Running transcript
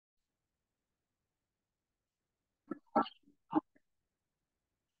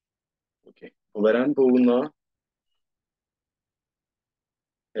Okay. വരാൻ പോകുന്ന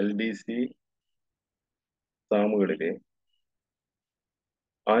LDC എക്സാമുകളിലെ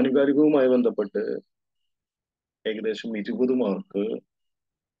ആനുകാലികവുമായി ബന്ധപ്പെട്ട് ഏകദേശം 20 മാർക്ക്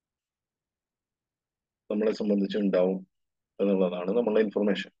നമ്മളെ സംബന്ധിച്ച് ഉണ്ടാവും എന്നുള്ളതാണ് നമ്മളുടെ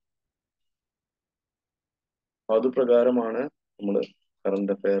ഇൻഫർമേഷൻ. അത് പ്രകാരമാണ് നമ്മൾ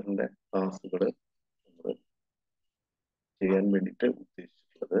കറണ്ട് അഫയറിന്റെ ക്ലാസ്സുകൾ നമ്മൾ ചെയ്യാൻ വേണ്ടിയിട്ട്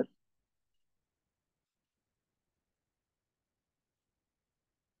ഉദ്ദേശിച്ചിട്ടുള്ളത്.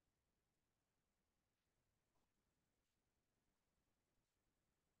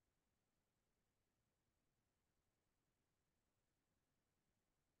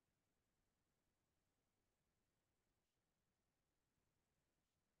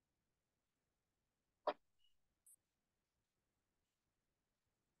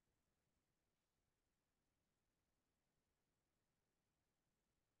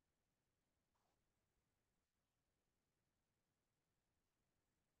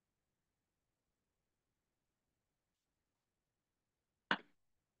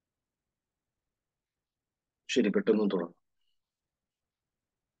 ശരി, പെട്ടെന്ന് തുടങ്ങാം.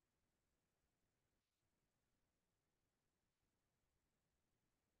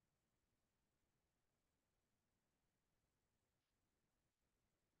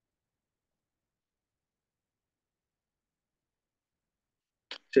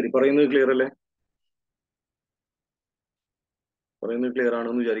 ശരി, പറയുന്നത് ക്ലിയർ അല്ലേ? പറയുന്നത് ക്ലിയർ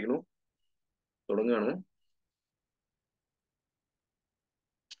ആണെന്ന് വിചാരിക്കുന്നു. തുടങ്ങുകയാണ്.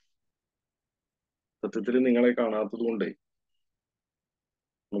 സത്യത്തിൽ നിങ്ങളെ കാണാത്തത് കൊണ്ടേ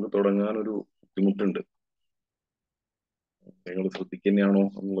നമുക്ക് തുടങ്ങാൻ ഒരു ബുദ്ധിമുട്ടുണ്ട്. നിങ്ങൾ ശ്രദ്ധിക്കുന്നതാണോ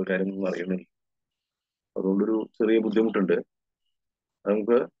എന്നുള്ള കാര്യം ഒന്നും അറിയണില്ല. അതുകൊണ്ടൊരു ചെറിയ ബുദ്ധിമുട്ടുണ്ട്.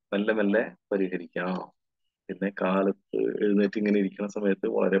 നമുക്ക് മെല്ലെ മെല്ലെ പരിഹരിക്കാം. പിന്നെ കാലത്ത് എഴുന്നേറ്റ് ഇങ്ങനെ ഇരിക്കുന്ന സമയത്ത്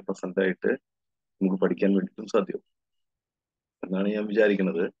വളരെ പ്രസന്റ് ആയിട്ട് നമുക്ക് പഠിക്കാൻ വേണ്ടിയിട്ടും സാധ്യവും എന്നാണ് ഞാൻ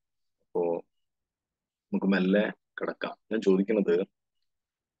വിചാരിക്കുന്നത്. അപ്പോ നമുക്ക് മെല്ലെ കിടക്കാം. ഞാൻ ചോദിക്കുന്നത്,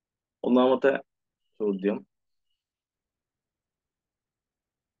 ഒന്നാമത്തെ ചോദ്യം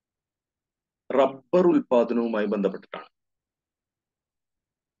റബ്ബർ ഉൽപാദനവുമായി ബന്ധപ്പെട്ടിട്ടാണ്.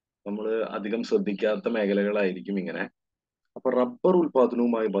 നമ്മൾ അധികം ശ്രദ്ധിക്കാത്ത മേഖലകളായിരിക്കും ഇങ്ങനെ. അപ്പൊ റബ്ബർ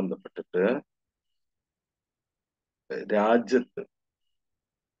ഉൽപാദനവുമായി ബന്ധപ്പെട്ടിട്ട് രാജ്യത്ത്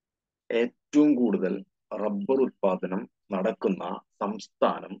ഏറ്റവും കൂടുതൽ റബ്ബർ ഉൽപാദനം നടക്കുന്ന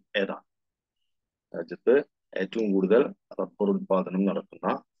സംസ്ഥാനം ഏതാണ്? രാജ്യത്ത് ഏറ്റവും കൂടുതൽ റബ്ബർ ഉൽപാദനം നടക്കുന്ന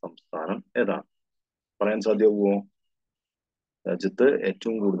സംസ്ഥാനം ഏതാണ്? പറയാൻ സാധ്യമാവുമോ? രാജ്യത്ത്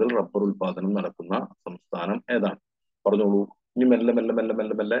ഏറ്റവും കൂടുതൽ റബ്ബർ ഉൽപാദനം നടക്കുന്ന സംസ്ഥാനം ഏതാണ്? പറഞ്ഞോളൂ. ഇനി മെല്ലെ മെല്ലെ മെല്ലെ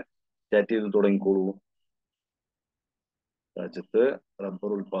മെല്ലെ മെല്ലെ ചാറ്റ് ചെയ്ത് തുടങ്ങിക്കോളൂ. രാജ്യത്ത്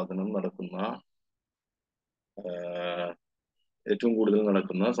റബ്ബർ ഉൽപാദനം നടക്കുന്ന ഏറ്റവും കൂടുതൽ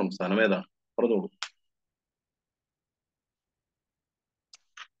നടക്കുന്ന സംസ്ഥാനം ഏതാണ്? പറഞ്ഞോളൂ.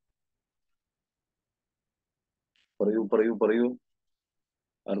 പറയൂ പറയൂ പറയൂ.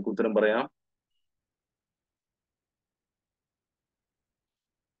 ആർക്ക് ഉത്തരം പറയാം?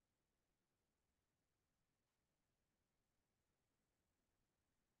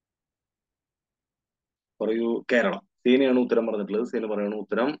 പറയൂ. കേരളം. സീനയാണ് ഉത്തരം പറഞ്ഞിട്ടുള്ളത്. സീന പറയണ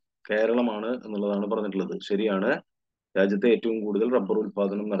ഉത്തരം കേരളമാണ് എന്നുള്ളതാണ് പറഞ്ഞിട്ടുള്ളത്. ശരിയാണ്. രാജ്യത്തെ ഏറ്റവും കൂടുതൽ റബ്ബർ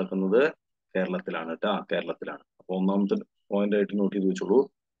ഉൽപാദനം നടക്കുന്നത് കേരളത്തിലാണ് കേട്ടാ. കേരളത്തിലാണ്. അപ്പൊ ഒന്നാമത്തെ പോയിന്റ് ആയിട്ട് നോട്ട് ചെയ്ത് വെച്ചോളൂ.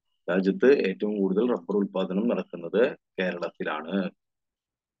 രാജ്യത്ത് ഏറ്റവും കൂടുതൽ റബ്ബർ ഉൽപാദനം നടക്കുന്നത് കേരളത്തിലാണ്.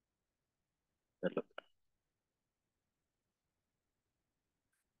 കേരളത്തിൽ.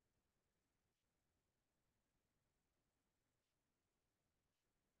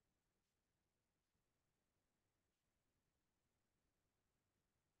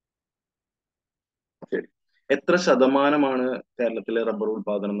 ശരി. എത്ര ശതമാനമാണ് കേരളത്തിലെ റബ്ബർ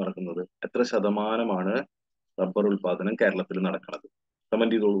ഉൽപാദനം നടക്കുന്നത്? എത്ര ശതമാനമാണ് റബ്ബർ ഉൽപാദനം കേരളത്തിൽ നടക്കുന്നത്?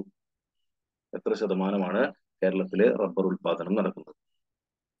 കമന്റ് ചെയ്തോളൂ. എത്ര ശതമാനമാണ് കേരളത്തിലെ റബ്ബർ ഉൽപാദനം നടക്കുന്നത്?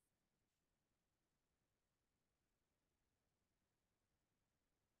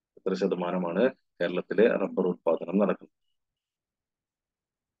 എത്ര ശതമാനമാണ് കേരളത്തിലെ റബ്ബർ ഉൽപാദനം നടക്കുന്നത്?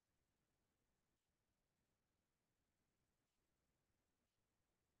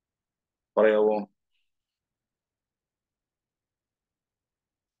 പറയാവോ?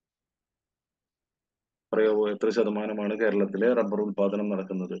 പറയാവോ? എത്ര ശതമാനമാണ് കേരളത്തിലെ റബ്ബർ ഉൽപാദനം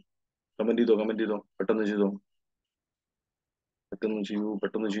നടക്കുന്നത്? കമന്റ് ചെയ്തോ, കമന്റ് ചെയ്തോ, പെട്ടെന്ന് ചെയ്തോ, പെട്ടെന്ന് ചെയ്യൂ,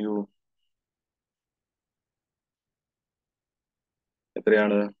 പെട്ടെന്ന് ചെയ്യൂ.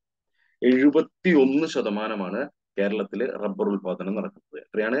 എത്രയാണ്? 71% കേരളത്തിലെ റബ്ബർ ഉൽപാദനം നടക്കുന്നത്.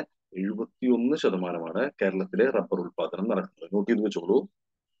 എത്രയാണ്? 71% കേരളത്തിലെ റബ്ബർ ഉൽപാദനം നടക്കുന്നത്. നോട്ട് ചെയ്ത് വെച്ചോളൂ.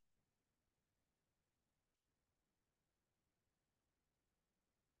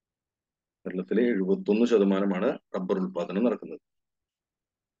 കേരളത്തിലെ 71% റബ്ബർ ഉൽപാദനം നടക്കുന്നത്.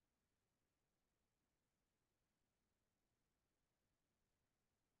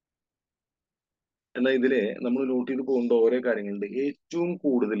 എന്നാൽ ഇതിലെ നമ്മൾ നോട്ട് ചെയ്ത് പോകേണ്ട ഓരോ കാര്യങ്ങളുണ്ട്. ഏറ്റവും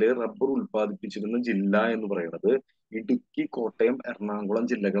കൂടുതൽ റബ്ബർ ഉൽപ്പാദിപ്പിച്ചിരുന്ന ജില്ല എന്ന് പറയുന്നത് ഇടുക്കി, കോട്ടയം, എറണാകുളം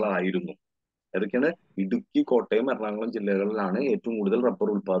ജില്ലകളായിരുന്നു. ഏതൊക്കെയാണ്? ഇടുക്കി, കോട്ടയം, എറണാകുളം ജില്ലകളിലാണ് ഏറ്റവും കൂടുതൽ റബ്ബർ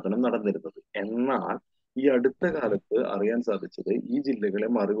ഉൽപാദനം നടന്നിരുന്നത്. എന്നാൽ ഈ അടുത്ത കാലത്ത് അറിയാൻ സാധിച്ചത് ഈ ജില്ലകളെ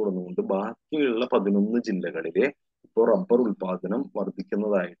മറികടന്നുകൊണ്ട് ബാക്കിയുള്ള 11 ജില്ലകളിലെ ഇപ്പോൾ റബ്ബർ ഉൽപാദനം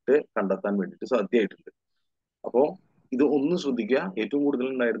വർദ്ധിക്കുന്നതായിട്ട് കണ്ടെത്താൻ വേണ്ടിയിട്ട് സാധ്യമായിട്ടുണ്ട്. അപ്പോ ഇത് ഒന്ന് ശ്രദ്ധിക്കുക. ഏറ്റവും കൂടുതൽ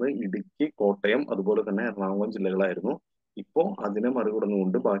ഉണ്ടായിരുന്നത് ഇടുക്കി, കോട്ടയം, അതുപോലെ തന്നെ എറണാകുളം ജില്ലകളായിരുന്നു. ഇപ്പോ അതിനെ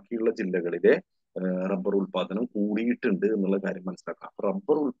മറികടന്നുകൊണ്ട് ബാക്കിയുള്ള ജില്ലകളിലെ റബ്ബർ ഉൽപാദനം കൂടിയിട്ടുണ്ട് എന്നുള്ള കാര്യം മനസ്സിലാക്കാം.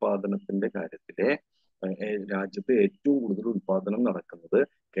 റബ്ബർ ഉൽപാദനത്തിന്റെ കാര്യത്തിലെ രാജ്യത്ത് ഏറ്റവും കൂടുതൽ ഉൽപാദനം നടക്കുന്നത്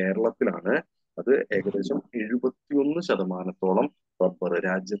കേരളത്തിലാണ്. അത് ഏകദേശം 71% റബ്ബർ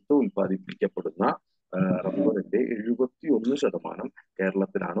രാജ്യത്ത് ഉൽപ്പാദിപ്പിക്കപ്പെടുന്ന റബ്ബറിന്റെ 71%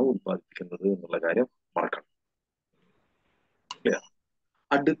 കേരളത്തിലാണ് ഉൽപ്പാദിപ്പിക്കുന്നത് എന്നുള്ള കാര്യം മറക്കണം.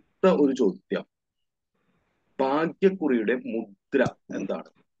 അടുത്ത ഒരു ചോദ്യം, ഭാഗ്യക്കുറിയുടെ മുദ്ര എന്താണ്?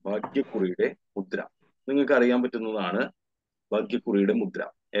 ഭാഗ്യക്കുറിയുടെ മുദ്ര നിങ്ങൾക്ക് അറിയാൻ പറ്റുന്നതാണ്. ഭാഗ്യക്കുറിയുടെ മുദ്ര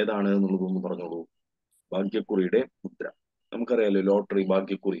ഏതാണ് എന്നുള്ളതൊന്ന് പറഞ്ഞോളൂ. ഭാഗ്യക്കുറിയുടെ മുദ്ര നമുക്കറിയാലോ, ലോട്ടറി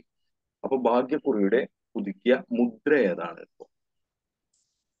ഭാഗ്യക്കുറി. അപ്പൊ ഭാഗ്യക്കുറിയുടെ പുതുക്കിയ മുദ്ര ഏതാണ്? ഇപ്പൊ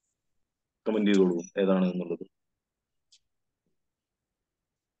കമന്റ് ചെയ്തോളൂ ഏതാണ് എന്നുള്ളത്.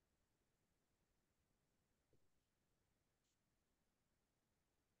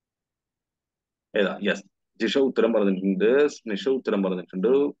 ഏതാ? യെസ്, ജിഷ ഉത്തരം പറഞ്ഞിട്ടുണ്ട്, നിഷ ഉത്തരം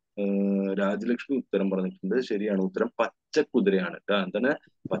പറഞ്ഞിട്ടുണ്ട്, രാജലക്ഷ്മി ഉത്തരം പറഞ്ഞിട്ടുണ്ട്. ശരിയാണ്, ഉത്തരം പച്ചക്കുതിരയാണ് കേട്ടോ. എന്താണ്?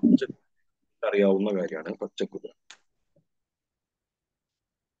 പച്ച അറിയാവുന്ന കാര്യമാണ് പച്ചക്കുതിര.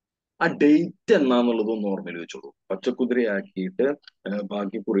 ആ ഡേറ്റ് എന്നാന്നുള്ളത് ഒന്ന് ഓർമ്മയിൽ വെച്ചോളൂ. പച്ചക്കുതിരയാക്കിയിട്ട്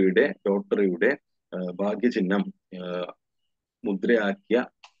ഭാഗ്യക്കുറിയുടെ ലോട്ടറിയുടെ ഭാഗ്യചിഹ്നം മുദ്രയാക്കിയ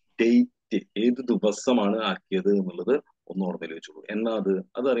ഡേറ്റ് ഏത് ദിവസമാണ് ആക്കിയത് എന്നുള്ളത് ഒന്ന് ഓർമ്മയിൽ വെച്ചോളൂ. എന്നാ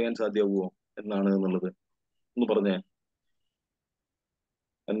അത് അറിയാൻ സാധ്യമാവുമോ എന്നാണ് എന്നുള്ളത് ഒന്ന് പറഞ്ഞേ.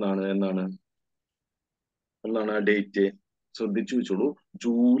 എന്നാണ് എന്നാണ് എന്നാണ് ആ ഡേറ്റ്? ശ്രദ്ധിച്ചു വെച്ചോളൂ.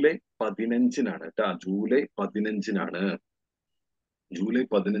 ജൂലൈ 15-നാണ് കേട്ടാ. ജൂലൈ 15-നാണ്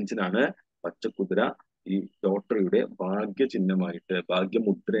പച്ചക്കുതിര ഈ ലോട്ടറിയുടെ ഭാഗ്യചിഹ്നമായിട്ട്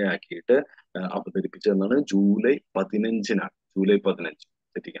ഭാഗ്യമുദ്രയാക്കിയിട്ട് അവതരിപ്പിച്ചതെന്നാണ്. July 15-നാണ്. July 15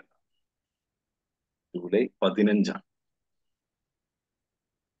 തെറ്റിക്കണ്ട. July 15-ആണ്.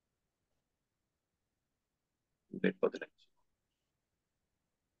 July 15.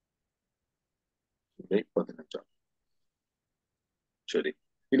 July 15-ആണ്. ശരി.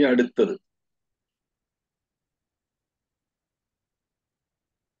 ഇനി അടുത്തത്,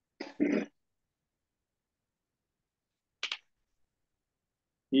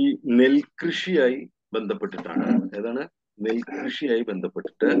 ഈ നെൽകൃഷിയായി ബന്ധപ്പെട്ടിട്ടാണ്. ഏതാണ്? നെൽകൃഷിയായി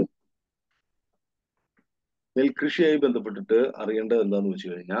ബന്ധപ്പെട്ടിട്ട് അറിയേണ്ടത് എന്താന്ന് വെച്ച്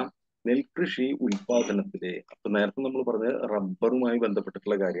കഴിഞ്ഞാൽ, നെൽകൃഷി ഉൽപാദനത്തിലെ, അപ്പൊ നേരത്തെ നമ്മൾ പറഞ്ഞത് റബ്ബറുമായി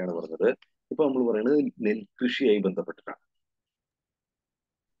ബന്ധപ്പെട്ടിട്ടുള്ള കാര്യമാണ് പറഞ്ഞത്. ഇപ്പൊ നമ്മൾ പറയുന്നത് നെൽകൃഷിയായി ബന്ധപ്പെട്ടിട്ടാണ്.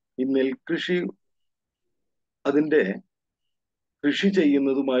 ഈ നെൽകൃഷി അതിന്റെ കൃഷി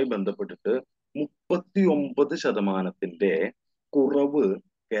ചെയ്യുന്നതുമായി ബന്ധപ്പെട്ടിട്ട് 39% കുറവ്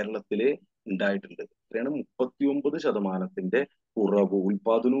കേരളത്തില് ഉണ്ടായിട്ടുണ്ട്. എത്രയാണ്? 39% കുറവ്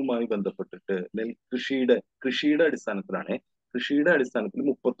ഉൽപാദനവുമായി ബന്ധപ്പെട്ടിട്ട് കൃഷിയുടെ അടിസ്ഥാനത്തിലാണ്. കൃഷിയുടെ അടിസ്ഥാനത്തിൽ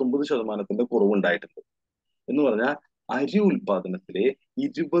 39% കുറവ് ഉണ്ടായിട്ടുണ്ട് എന്ന് പറഞ്ഞാൽ അരി ഉൽപാദനത്തിലെ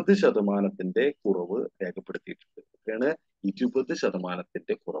 20% കുറവ് രേഖപ്പെടുത്തിയിട്ടുണ്ട്. എത്രയാണ്?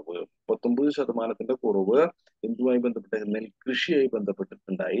 20% കുറവ്. 39% കുറവ് എന്തുമായി ബന്ധപ്പെട്ട്? നെൽകൃഷിയായി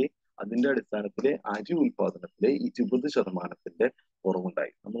ബന്ധപ്പെട്ടിട്ടുണ്ടായി. അതിന്റെ അടിസ്ഥാനത്തില് അരി ഉൽപാദനത്തിലെ 20%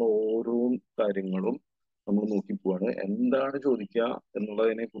 കുറവുണ്ടായി. നമ്മൾ ഓരോ കാര്യങ്ങളും നമ്മൾ നോക്കി പോവാണ്. എന്താണ് ചോദിക്കുക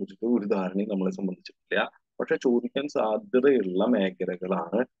എന്നുള്ളതിനെ കുറിച്ചിട്ട് ഒരു ധാരണയും നമ്മളെ സംബന്ധിച്ചിട്ടില്ല. പക്ഷെ ചോദിക്കാൻ സാധ്യതയുള്ള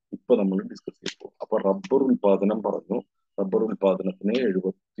മേഖലകളാണ് ഇപ്പൊ നമ്മൾ ഡിസ്കസ് ചെയ്തു. അപ്പൊ റബ്ബർ ഉൽപാദനം പറഞ്ഞു. റബ്ബർ ഉൽപാദനത്തിന്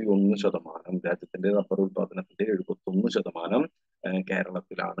 71%, രാജ്യത്തിന്റെ റബ്ബർ ഉൽപാദനത്തിന്റെ 71%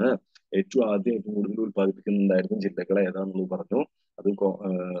 കേരളത്തിലാണ്. ഏറ്റവും കൂടുതൽ ഉൽപ്പാദിപ്പിക്കുന്നുണ്ടായിരുന്ന ജില്ലകൾ ഏതാണെന്നുള്ളത് പറഞ്ഞു. അത്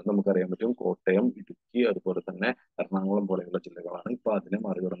നമുക്കറിയാൻ പറ്റും. കോട്ടയം, ഇടുക്കി, അതുപോലെ തന്നെ എറണാകുളം പോലെയുള്ള ജില്ലകളാണ്. ഇപ്പൊ അതിനെ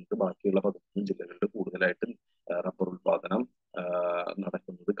മറികടന്നിട്ട് ബാക്കിയുള്ള 11 ജില്ലകളിൽ കൂടുതലായിട്ട് റബ്ബർ ഉൽപാദനം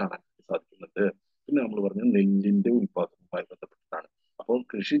നടക്കുന്നത് കാണാൻ സാധിക്കുന്നുണ്ട്. പിന്നെ നമ്മൾ പറഞ്ഞു നെല്ലിന്റെ ഉൽപാദനവുമായി ബന്ധപ്പെട്ടിട്ടാണ്. അപ്പോൾ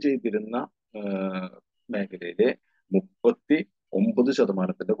കൃഷി ചെയ്തിരുന്ന മേഖലയിലെ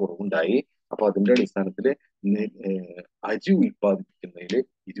 39% കുറവുണ്ടായി. അപ്പൊ അതിന്റെ അടിസ്ഥാനത്തില് അരി ഉൽപ്പാദിപ്പിക്കുന്നതിൽ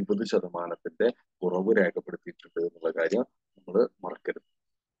 20% കുറവ് രേഖപ്പെടുത്തിയിട്ടുണ്ട് എന്നുള്ള കാര്യം നമ്മൾ മറക്കരുത്.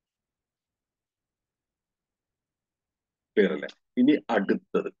 ക്ലിയർ അല്ലേ? ഇനി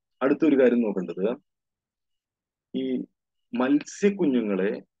അടുത്തത് അടുത്തൊരു കാര്യം നോക്കേണ്ടത്, ഈ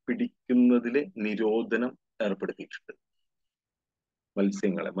മത്സ്യക്കുഞ്ഞുങ്ങളെ പിടിക്കുന്നതിലെ നിരോധനം ഏർപ്പെടുത്തിയിട്ടുണ്ട്.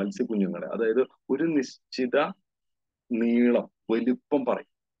 മത്സ്യക്കുഞ്ഞുങ്ങളെ, അതായത് ഒരു നിശ്ചിത നീളം, വലിപ്പം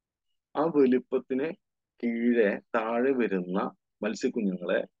പറയും. ആ വലിപ്പത്തിന് കീഴെ താഴെ വരുന്ന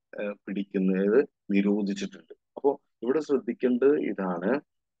മത്സ്യക്കുഞ്ഞുങ്ങളെ പിടിക്കുന്നത് നിരോധിച്ചിട്ടുണ്ട്. അപ്പോ ഇവിടെ ശ്രദ്ധിക്കേണ്ടത് ഇതാണ്,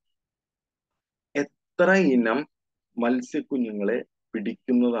 എത്ര ഇനം മത്സ്യക്കുഞ്ഞുങ്ങളെ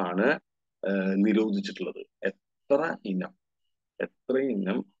പിടിക്കുന്നതാണ് നിരോധിച്ചിട്ടുള്ളത്. എത്ര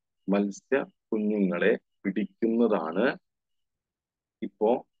ഇനം മത്സ്യക്കുഞ്ഞുങ്ങളെ പിടിക്കുന്നതാണ് ഇപ്പോ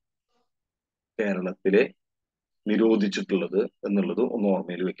കേരളത്തിലെ നിരോധിച്ചിട്ടുള്ളത് എന്നുള്ളത് ഒന്ന്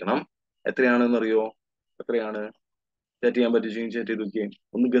ഓർമ്മയിൽ വെക്കണം. എത്രയാണെന്നറിയോ? എത്രയാണ്? ചാറ്റ് ചെയ്യാൻ പറ്റിച്ചെങ്കിൽ ചാറ്റ് ചെയ്ത് നോക്കിയേ.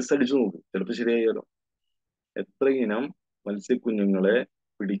 ഒന്ന് ഗസ് അടിച്ചു നോക്ക്, ചിലപ്പോൾ ശരിയായാലോ. എത്ര ഇനം മത്സ്യക്കുഞ്ഞുങ്ങളെ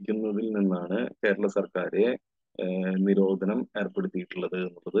പിടിക്കുന്നതിൽ നിന്നാണ് കേരള സർക്കാർ നിരോധനം ഏർപ്പെടുത്തിയിട്ടുള്ളത്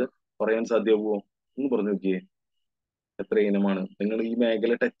എന്നുള്ളത് പറയാൻ സാധ്യമാവുമോ? ഒന്ന് പറഞ്ഞു നോക്കിയേ. എത്ര ഇനമാണ്? നിങ്ങൾ ഈ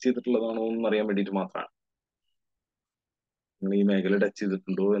മേഖല ടച്ച് ചെയ്തിട്ടുള്ളതാണോ എന്ന് അറിയാൻ വേണ്ടിയിട്ട് മാത്രമാണ്. നിങ്ങൾ ഈ മേഖല ടച്ച്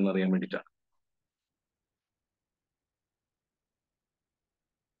ചെയ്തിട്ടുണ്ടോ എന്നറിയാൻ വേണ്ടിയിട്ടാണ്.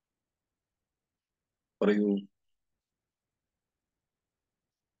 പറയൂ.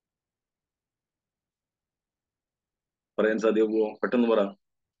 പറയാൻ സാധ്യമാവുമോ? പെട്ടെന്ന് പറ.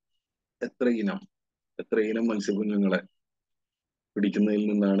 എത്ര ഇനം മത്സ്യക്കുഞ്ഞുങ്ങളെ പിടിക്കുന്നതിൽ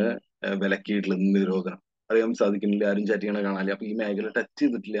നിന്നാണ് വിലക്കിയിട്ടുള്ളത് നിരോധനം? അറിയാൻ സാധിക്കുന്നില്ല, ആരും ചാറ്റ് ചെയ്യണ കാണാനില്ല. അപ്പൊ ഈ മേഖല ടച്ച്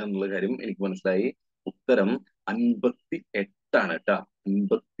ചെയ്തിട്ടില്ല എന്നുള്ള കാര്യം എനിക്ക് മനസ്സിലായി. ഉത്തരം 58 കേട്ടാ.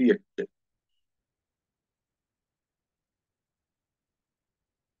 58.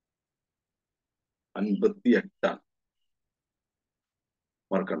 58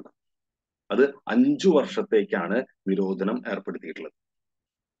 മറക്കണ്ട. അത് 5 വർഷത്തേക്കാണ് നിരോധനം ഏർപ്പെടുത്തിയിട്ടുള്ളത്.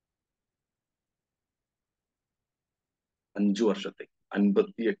 5 വർഷത്തേക്ക്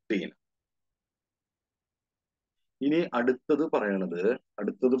 58 ഇനം. ഇനി അടുത്തത് പറയണത്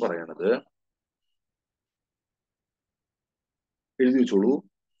എഴുതി വെച്ചോളൂ.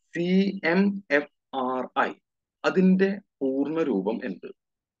 CMFRI. അതിന്റെ പൂർണ്ണ രൂപം എന്ത്?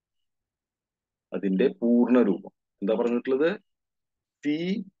 അതിന്റെ പൂർണ്ണ രൂപം എന്താ പറഞ്ഞിട്ടുള്ളത്?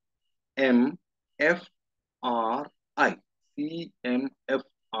 CMFRI.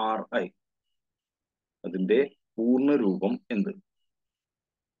 CMFRI. അതിന്റെ പൂർണ്ണ രൂപം എന്ത്?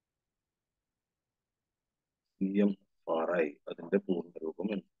 CMFRI. അതിന്റെ പൂർണ്ണ രൂപം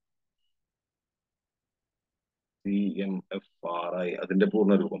എന്ത്? CMFRI. അതിന്റെ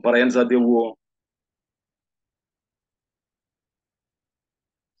പൂർണ്ണ രൂപം പറയാൻ സാധ്യമാവുമോ?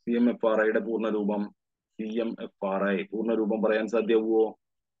 CMFRIയുടെ പൂർണ്ണ രൂപം. CMFRI പൂർണ്ണ രൂപം പറയാൻ സാധ്യമാവുമോ?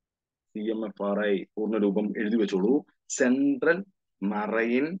 CMFRI പൂർണ്ണ രൂപം എഴുതി വെച്ചോളൂ. Central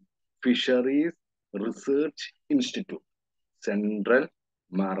marine fisheries research institute. Central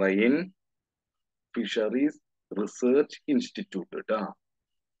marine fisheries research institute കേട്ടാ.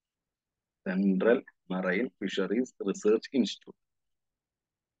 Central marine fisheries research institute.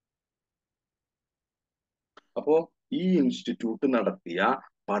 അപ്പോ ഈ ഇൻസ്റ്റിറ്റ്യൂട്ട് നടത്തിയ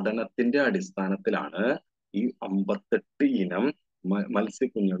പഠനത്തിന്റെ അടിസ്ഥാനത്തിലാണ് ഈ 58 ഇനം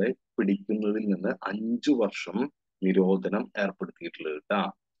മത്സ്യക്കുഞ്ഞുങ്ങളെ പിടിക്കുന്നതിൽ നിന്ന് 5 വർഷം നിരോധനം ഏർപ്പെടുത്തിയിട്ടുള്ളത് കേട്ടാ.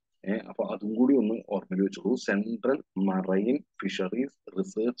 അപ്പൊ അതും കൂടി ഒന്ന് ഓർമ്മയിൽ വെച്ചോളൂ. Central marine fisheries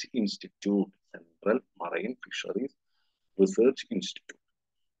research institute. Central marine fisheries research institute.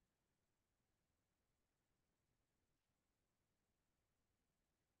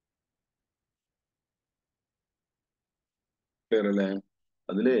 Clear അല്ലേ?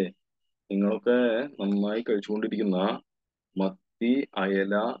 അതില് നിങ്ങളൊക്കെ നന്നായി കഴിച്ചുകൊണ്ടിരിക്കുന്ന മത്തി,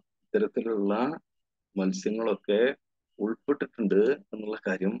 അയല ഇത്തരത്തിലുള്ള മത്സ്യങ്ങളൊക്കെ ഉൾപ്പെട്ടിട്ടുണ്ട് എന്നുള്ള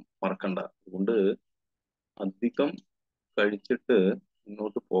കാര്യം മറക്കണ്ട. അതുകൊണ്ട് അധികം കഴിച്ചിട്ട്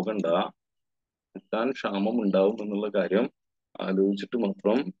മുന്നോട്ട് പോകണ്ട. കിട്ടാൻ ക്ഷാമം ഉണ്ടാവും എന്നുള്ള കാര്യം ആലോചിച്ചിട്ട്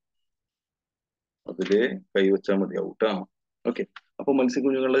മാത്രം അതില് കൈവച്ചാൽ മതിയാവും കേട്ടോ. ഓക്കെ. അപ്പൊ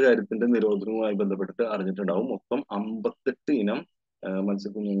മത്സ്യക്കുഞ്ഞുങ്ങളുടെ കാര്യത്തിന്റെ നിരോധനവുമായി ബന്ധപ്പെട്ടിട്ട് അറിഞ്ഞിട്ടുണ്ടാവും. മൊത്തം 58 ഇനം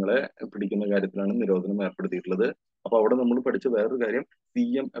മത്സ്യക്കുഞ്ഞുങ്ങളെ പിടിക്കുന്ന കാര്യത്തിലാണ് നിരോധനം ഏർപ്പെടുത്തിയിട്ടുള്ളത്. അപ്പൊ അവിടെ നമ്മൾ പഠിച്ച വേറൊരു കാര്യം,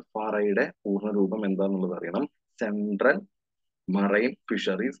 CMFRIയുടെ പൂർണ്ണ രൂപം എന്താന്നുള്ളത് അറിയണം. Central marine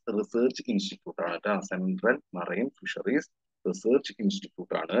fisheries research institute ആണ് കേട്ടോ. Central marine fisheries research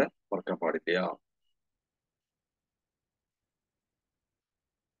institute ആണ്. മറക്കാൻ പാടില്ല.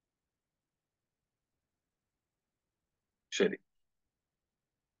 ശരി.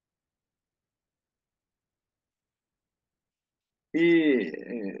 ഈ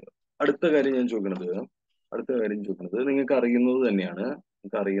അടുത്ത കാര്യം ഞാൻ ചോദിക്കണത് നിങ്ങൾക്ക് അറിയുന്നത് തന്നെയാണ്.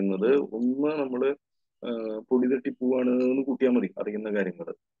 നിങ്ങൾക്ക് അറിയുന്നത് ഒന്ന് നമ്മള് പൊടി തട്ടി പോവാണ് എന്ന് കൂട്ടിയാൽ മതി. അറിയുന്ന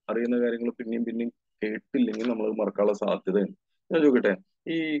കാര്യങ്ങൾ പിന്നെയും പിന്നെയും കേട്ടില്ലെങ്കിൽ നമ്മൾ മറക്കാനുള്ള സാധ്യതയുണ്ട്. ഞാൻ ചോദിക്കട്ടെ,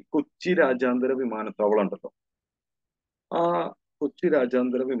 ഈ കൊച്ചി രാജ്യാന്തര വിമാനത്താവളം ഉണ്ടല്ലോ, ആ കൊച്ചി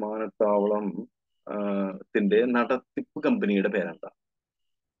രാജ്യാന്തര വിമാനത്താവളം ത്തിന്റെ നടത്തിപ്പ് കമ്പനിയുടെ പേരെന്താ?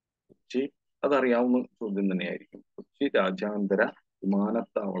 കൊച്ചി, അതറിയാവുന്ന ചോദ്യം തന്നെയായിരിക്കും. കൊച്ചി രാജ്യാന്തര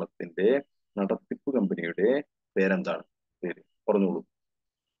വിമാനത്താവളത്തിന്റെ നടത്തിപ്പ് കമ്പനിയുടെ പേരെന്താണ്? പേര് പറഞ്ഞോളൂ.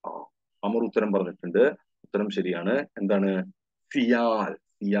 ആ, അമർ ഉത്തരം പറഞ്ഞിട്ടുണ്ട്. ഉത്തരം ശരിയാണ്. എന്താണ്? സിയാൽ.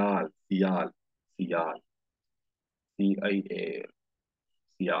 സിയാൽ. സിയാൽ. സിയാൽ. CIAL.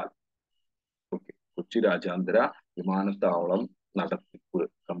 സിയാൽ. ഓക്കെ. കൊച്ചി രാജ്യാന്തര വിമാനത്താവളം നടത്തിപ്പ്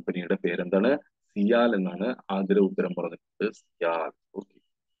കമ്പനിയുടെ പേരെന്താണ്? സിയാൽ എന്നാണ്. ആതിര ഉത്തരം പറഞ്ഞിട്ടുണ്ട്. സിയാൽ. ഓക്കെ.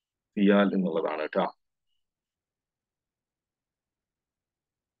 സിയാൽ എന്നുള്ളതാണ് കേട്ടോ.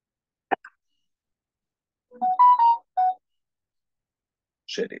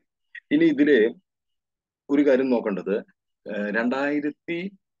 ശരി. ഇനി ഇതില് ഒരു കാര്യം നോക്കേണ്ടത്,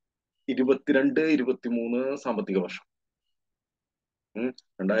 2022-23 സാമ്പത്തിക വർഷം,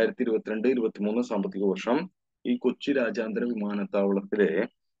 2022-23 സാമ്പത്തിക വർഷം ഈ കൊച്ചി രാജ്യാന്തര വിമാനത്താവളത്തിലെ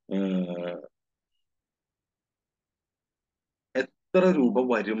ഏഹ്, എത്ര രൂപ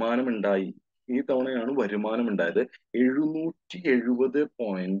വരുമാനം ഉണ്ടായി? ഈ തവണയാണ് വരുമാനം ഉണ്ടായത്.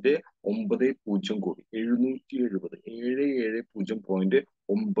 770.90 കോടി.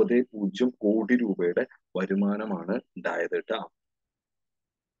 770.90 രൂപയുടെ വരുമാനമാണ് ഉണ്ടായത് കേട്ടാ.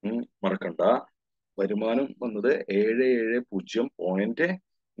 മറക്കണ്ട. വരുമാനം വന്നത്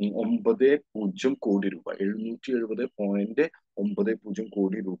 770.90 രൂപ.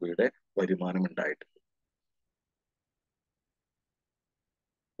 770.90 രൂപയുടെ വരുമാനം ഉണ്ടായിട്ടുണ്ട്.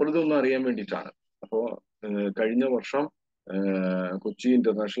 ഇതൊന്നും അറിയാൻ വേണ്ടിയിട്ടാണ്. അപ്പോ കഴിഞ്ഞ വർഷം കൊച്ചി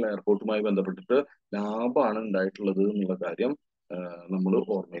ഇന്റർനാഷണൽ എയർപോർട്ടുമായി ബന്ധപ്പെട്ടിട്ട് ലാഭമാണ് ഉണ്ടായിട്ടുള്ളത് എന്നുള്ള കാര്യം നമ്മൾ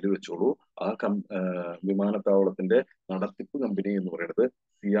ഓർമ്മയിൽ വെച്ചോളൂ. ആ വിമാനത്താവളത്തിന്റെ നടത്തിപ്പ് കമ്പനി എന്ന് പറയുന്നത്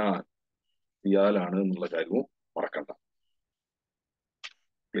സിയാൽ. സിയാലാണ് എന്നുള്ള കാര്യവും മറക്കണ്ട.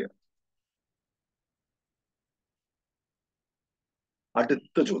 ക്ലിയർ.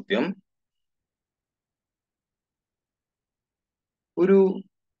 അടുത്ത ചോദ്യം, ഒരു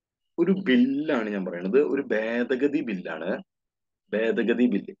ഒരു ബില്ലാണ് ഞാൻ പറയുന്നത്. ഒരു ഭേദഗതി ബില്ലാണ്. ഭേദഗതി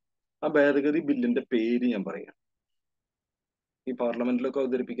ബില്ല്. ആ ഭേദഗതി ബില്ലിന്റെ പേര് ഞാൻ പറയാം. ഈ പാർലമെന്റിലൊക്കെ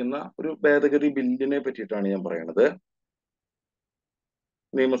അവതരിപ്പിക്കുന്ന ഒരു ഭേദഗതി ബില്ലിനെ പറ്റിയിട്ടാണ് ഞാൻ പറയുന്നത്.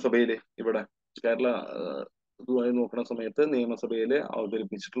 നിയമസഭയിൽ ഇവിടെ കേരള ഇതുമായി നോക്കുന്ന സമയത്ത് നിയമസഭയിൽ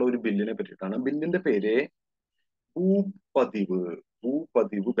അവതരിപ്പിച്ചിട്ടുള്ള ഒരു ബില്ലിനെ പറ്റിയിട്ടാണ്. ബില്ലിന്റെ പേര് ഭൂപതിവ്.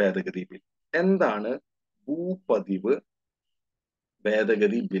 ഭൂപതിവ് ഭേദഗതി ബിൽ. എന്താണ് ഭൂപതിവ്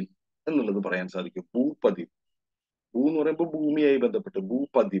ഭേദഗതി ബിൽ എന്നുള്ളത് പറയാൻ സാധിക്കും? ഭൂപതിവ്. ഭൂ എന്ന് പറയുമ്പോൾ ഭൂമിയായി ബന്ധപ്പെട്ട്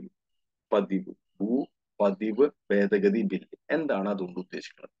ഭൂപതിവ്. പതിവ്. ഭൂപതിവ് ഭേദഗതി ബിൽ. എന്താണ് അതുകൊണ്ട്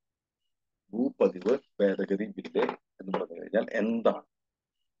ഉദ്ദേശിക്കുന്നത്? ഭൂപതിവ് ഭേദഗതി ബില്ല് എന്ന് പറഞ്ഞു കഴിഞ്ഞാൽ എന്താണ്?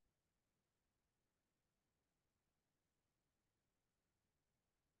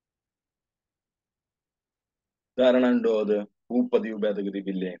 ധാരണ ഉണ്ടോ അത്? ഭൂപതിവ് ഭേദഗതി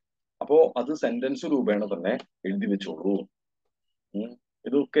ബില്ല്. അപ്പോ അത് സെന്റൻസ് രൂപേണ തന്നെ എഴുതി വെച്ചോളൂ. ഉം.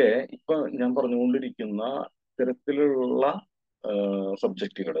 ഇതൊക്കെ ഇപ്പൊ ഞാൻ പറഞ്ഞുകൊണ്ടിരിക്കുന്ന ഇത്തരത്തിലുള്ള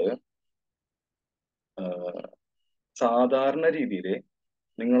സബ്ജക്റ്റുകള് സാധാരണ രീതിയിൽ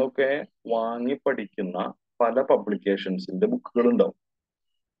നിങ്ങളൊക്കെ വാങ്ങി പഠിക്കുന്ന പല പബ്ലിക്കേഷൻസിന്റെ ബുക്കുകൾ ഉണ്ടാവും.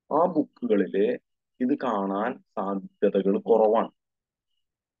 ആ ബുക്കുകളില് ഇത് കാണാൻ സാധ്യതകൾ കുറവാണ്.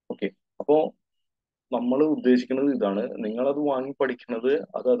 ഓക്കെ. അപ്പോ നമ്മൾ ഉദ്ദേശിക്കുന്നത് ഇതാണ്, നിങ്ങളത് വാങ്ങി പഠിക്കുന്നത്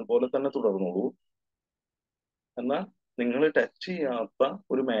അത് അതുപോലെ തന്നെ തുടർന്നോളൂ. എന്നാൽ നിങ്ങൾ ടച്ച് ചെയ്യാത്ത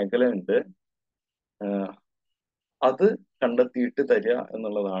ഒരു മേഖലയുണ്ട്, അത് കണ്ടെത്തിയിട്ട് തരിക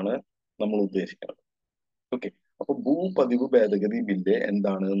എന്നുള്ളതാണ് നമ്മൾ ഉദ്ദേശിക്കുന്നത്. ഓക്കെ. അപ്പൊ ഭൂപതിവ് ഭേദഗതി ബില്ല്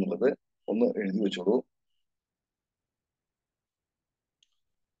എന്താണ് എന്നുള്ളത് ഒന്ന് എഴുതി വെച്ചോളൂ.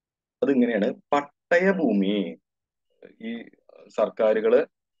 അതിങ്ങനെയാണ്. പട്ടയ ഭൂമി ഈ സർക്കാരുകള്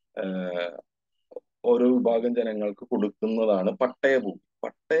ഓരോ വിഭാഗം ജനങ്ങൾക്ക് കൊടുക്കുന്നതാണ് പട്ടയഭൂമി.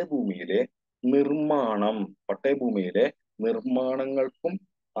 പട്ടയഭൂമിയിലെ നിർമ്മാണം, പട്ടയഭൂമിയിലെ നിർമ്മാണങ്ങൾക്കും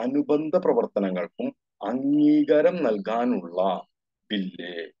അനുബന്ധ പ്രവർത്തനങ്ങൾക്കും അംഗീകാരം നൽകാനുള്ള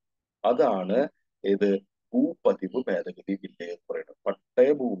ബില്ല്, അതാണ് ഏത്? ഭൂപതിവ് ഭേദഗതി ബില്ല് എന്ന് പറയുന്നത്.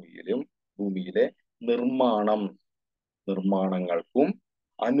 ഭൂമിയിലെ നിർമ്മാണം, നിർമ്മാണങ്ങൾക്കും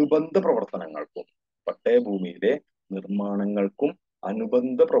അനുബന്ധ പ്രവർത്തനങ്ങൾക്കും, പട്ടയഭൂമിയിലെ നിർമ്മാണങ്ങൾക്കും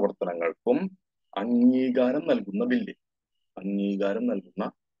അനുബന്ധ പ്രവർത്തനങ്ങൾക്കും അംഗീകാരം നൽകുന്ന ബില്ല്. അംഗീകാരം നൽകുന്ന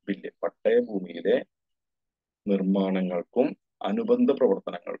ബില്ല്. പട്ടയഭൂമിയിലെ നിർമ്മാണങ്ങൾക്കും അനുബന്ധ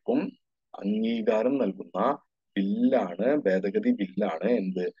പ്രവർത്തനങ്ങൾക്കും അംഗീകാരം നൽകുന്ന ബില്ലാണ്, ഭേദഗതി ബില്ലാണ്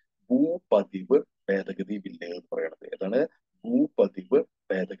എന്ത്? ഭൂപതിവ് ഭേദഗതി ബില്ല് എന്ന് പറയുന്നത്. ഏതാണ്? ഭൂപതിവ്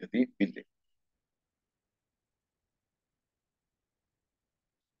ഭേദഗതി ബില്ല്.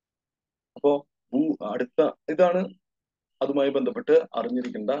 അപ്പോ അടുത്ത ഇതാണ് അതുമായി ബന്ധപ്പെട്ട്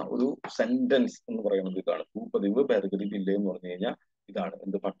അറിഞ്ഞിരിക്കേണ്ട ഒരു സെന്റൻസ് എന്ന് പറയുന്നത് ഇതാണ്. ഭൂപതിവ് ഭേദഗതി ബില്ല് എന്ന് പറഞ്ഞു കഴിഞ്ഞാൽ ഇതാണ്.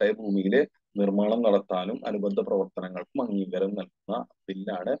 പട്ടയ ഭൂമിയിലെ നിർമ്മാണം നടത്താനും അനുബന്ധ പ്രവർത്തനങ്ങൾക്കും അംഗീകാരം നൽകുന്ന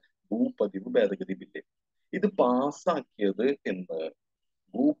ബില്ലാണ് ഭൂപതിവ് ഭേദഗതി ബില്ല്. ഇത് പാസ്സാക്കിയത് എന്ന്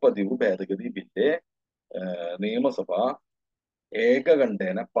ഭൂപതിവ് ഭേദഗതി ബില്ല് നിയമസഭ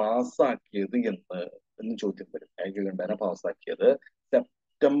ഏകകണ്ഠേന പാസ്സാക്കിയത് എന്ന് ചോദ്യം വരും. ഏകകണ്ഠേന പാസ്സാക്കിയത്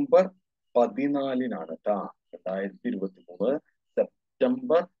സെപ്റ്റംബർ 14-നാണ് കേട്ടാ. 2023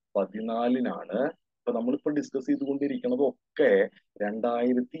 സെപ്റ്റംബർ 14-നാണ്. ഇപ്പൊ നമ്മളിപ്പോ ഡിസ്കസ് ചെയ്തുകൊണ്ടിരിക്കുന്നതൊക്കെ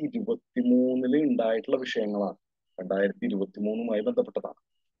 2023 ഉണ്ടായിട്ടുള്ള വിഷയങ്ങളാണ്. 2023 ബന്ധപ്പെട്ടതാണ്.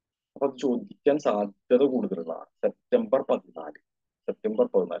 അപ്പൊ അത് ചോദിക്കാൻ സാധ്യത കൂടുതലുള്ളതാണ്. സെപ്റ്റംബർ 14,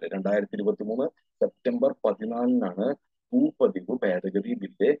 2023 സെപ്റ്റംബർ 14-നാണ് ഭൂപതിവ് ഭേദഗതി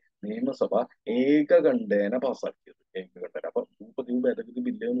ബില്ല് നിയമസഭ ഏകകണ്ഠേന പാസ്സാക്കിയത്. ഏകകണ്ഠേന. അപ്പൊ ഭൂപതിവ് ഭേദഗതി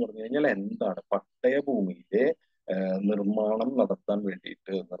ബില്ല് എന്ന് പറഞ്ഞു കഴിഞ്ഞാൽ എന്താണ്? പട്ടയ ഭൂമിയിലെ നിർമ്മാണം നടത്താൻ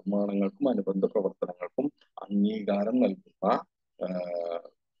വേണ്ടിയിട്ട് നിർമ്മാണങ്ങൾക്കും അനുബന്ധ പ്രവർത്തനങ്ങൾക്കും അംഗീകാരം നൽകുന്ന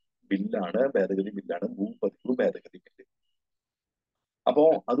ബില്ലാണ്, ഭേദഗതി ബില്ലാണ് ഭൂപതിവ് ഭേദഗതി ബില്ല്. അപ്പോ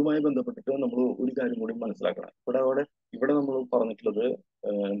അതുമായി ബന്ധപ്പെട്ടിട്ട് നമ്മൾ ഒരു കാര്യം കൂടി മനസ്സിലാക്കണം. ഇവിടെ നമ്മൾ പറഞ്ഞിട്ടുള്ളത്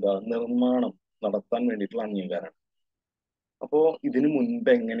നിർമ്മാണം നടത്താൻ വേണ്ടിയിട്ടുള്ള അംഗീകാരമാണ്. അപ്പോ ഇതിനു മുൻപ്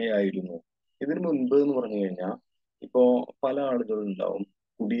എങ്ങനെയായിരുന്നു? ഇതിനു മുൻപ് എന്ന് പറഞ്ഞു കഴിഞ്ഞാൽ ഇപ്പോ പല ആളുകളുണ്ടാവും,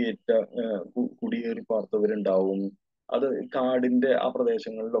 കുടിയേറി പാർത്തവരുണ്ടാവും. അത് കാടിന്റെ ആ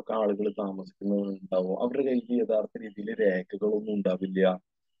പ്രദേശങ്ങളിലൊക്കെ ആളുകൾ താമസിക്കുന്നവരുണ്ടാവും. അവരുടെ കയ്യിൽ യഥാർത്ഥ രീതിയിൽ രേഖകളൊന്നും ഉണ്ടാവില്ല.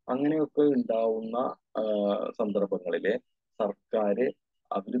 അങ്ങനെയൊക്കെ ഉണ്ടാവുന്ന സന്ദർഭങ്ങളില് സർക്കാര്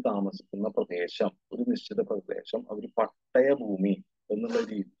അവര് താമസിക്കുന്ന പ്രദേശം, ഒരു നിശ്ചിത പ്രദേശം അവർ പട്ടയ ഭൂമി എന്നുള്ള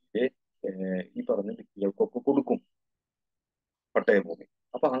രീതിയിൽ ഈ പറഞ്ഞ വ്യക്തികൾക്കൊക്കെ കൊടുക്കും, പട്ടയഭൂമി.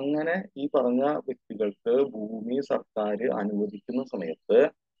 അപ്പൊ അങ്ങനെ ഈ പറഞ്ഞ വ്യക്തികൾക്ക് ഭൂമി സർക്കാർ അനുവദിക്കുന്ന സമയത്ത്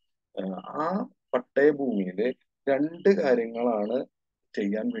ആ പട്ടയഭൂമിയില് രണ്ട് കാര്യങ്ങളാണ്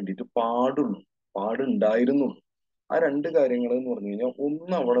ചെയ്യാൻ വേണ്ടിയിട്ട് പാടുണ്ടായിരുന്നുള്ളൂ. ആ രണ്ട് കാര്യങ്ങൾ എന്ന് പറഞ്ഞു കഴിഞ്ഞാൽ,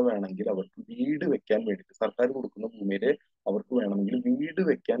 ഒന്ന് അവിടെ വേണമെങ്കിൽ അവർക്ക് വീട് വെക്കാൻ വേണ്ടിയിട്ട്, സർക്കാർ കൊടുക്കുന്ന ഭൂമിയില് അവർക്ക് വേണമെങ്കിൽ വീട്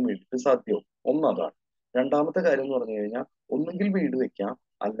വെക്കാൻ വേണ്ടിയിട്ട് സാധ്യമാവും. ഒന്നതാണ്. രണ്ടാമത്തെ കാര്യം എന്ന് പറഞ്ഞു കഴിഞ്ഞാൽ, ഒന്നുകിൽ വീട് വെക്കാം,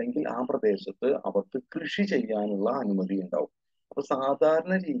 അല്ലെങ്കിൽ ആ പ്രദേശത്ത് അവർക്ക് കൃഷി ചെയ്യാനുള്ള അനുമതി ഉണ്ടാവും. അപ്പൊ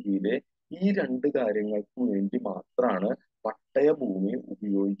സാധാരണ രീതിയിൽ ഈ രണ്ട് കാര്യങ്ങൾക്ക് വേണ്ടി മാത്രമാണ് പട്ടയ ഭൂമി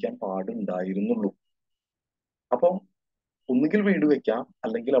ഉപയോഗിക്കാൻ പാടുണ്ടായിരുന്നുള്ളൂ. അപ്പൊ ഒന്നുകിൽ വീട് വെക്കാം,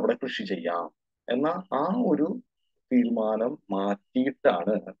 അല്ലെങ്കിൽ അവിടെ കൃഷി ചെയ്യാം എന്ന ആ ഒരു തീരുമാനം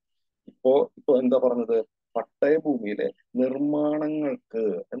മാറ്റിയിട്ടാണ് ഇപ്പോ എന്താ പറഞ്ഞത്, പട്ടയ ഭൂമിയിലെ നിർമ്മാണങ്ങൾക്ക്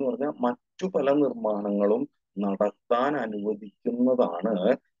എന്ന് പറഞ്ഞാൽ മറ്റു പല നിർമ്മാണങ്ങളും നടത്താൻ അനുവദിക്കുന്നതാണ്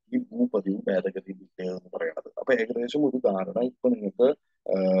ഈ ഭൂപതിവ് ഭേദഗതി ബില്ല് എന്ന് പറയുന്നത്. അപ്പൊ ഏകദേശം ഒരു ധാരണ ഇപ്പൊ നിങ്ങൾക്ക്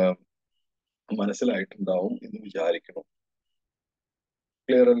മനസ്സിലായിട്ടുണ്ടാവും എന്ന് വിചാരിക്കണം.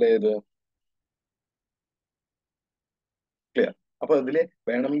 ക്ലിയർ അല്ലേ ഇത്? ക്ലിയർ. അപ്പൊ ഇതില്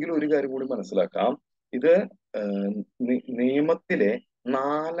വേണമെങ്കിൽ ഒരു കാര്യം കൂടി മനസ്സിലാക്കാം. ഇത് നിയമത്തിലെ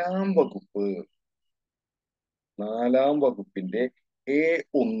 4-ാം വകുപ്പിന്റെ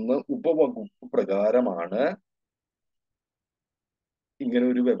A1 ഉപവകുപ്പ് പ്രകാരമാണ് ഇങ്ങനെ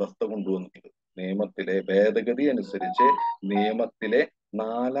ഒരു വ്യവസ്ഥ കൊണ്ടുവന്നിട്ടുള്ളത്. നിയമത്തിലെ ഭേദഗതി അനുസരിച്ച് നിയമത്തിലെ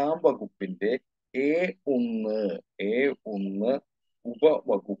 4-ാം വകുപ്പിന്റെ A1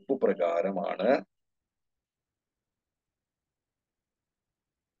 ഉപവകുപ്പ് പ്രകാരമാണ്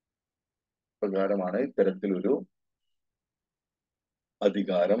ഇത്തരത്തിലൊരു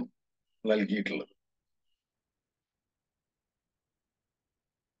അധികാരം നൽകിയിട്ടുള്ളത്.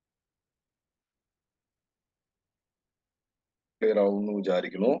 ക്ലിയർ ആവുമെന്ന്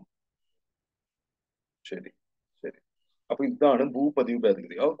വിചാരിക്കുന്നു. ശരി ശരി. അപ്പൊ ഇതാണ് ഭൂപതിവ്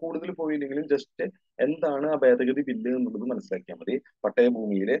ഭേദഗതി. അത് കൂടുതൽ പോയില്ലെങ്കിലും ജസ്റ്റ് എന്താണ് ആ ഭേദഗതി ബില്ല് എന്നുള്ളത് മനസ്സിലാക്കിയാൽ മതി. പട്ടയ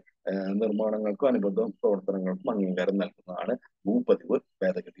ഭൂമിയിലെ നിർമ്മാണങ്ങൾക്കും അനുബന്ധ പ്രവർത്തനങ്ങൾക്കും അംഗീകാരം നൽകുന്നതാണ് ഭൂപതിവ്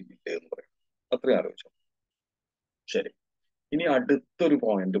ഭേദഗതി ബില്ല് എന്ന് പറയുന്നത്. അത്രയും ആലോചിച്ചു. ശരി. ഇനി അടുത്തൊരു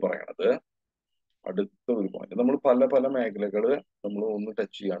പോയിന്റ് നമ്മൾ പല മേഖലകള് നമ്മൾ ഒന്ന്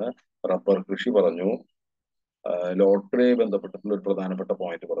ടച്ച് ചെയ്യാണ്. റബ്ബർ കൃഷി പറഞ്ഞു, ലോട്ടറിയുമായി ബന്ധപ്പെട്ടിട്ടുള്ള ഒരു പ്രധാനപ്പെട്ട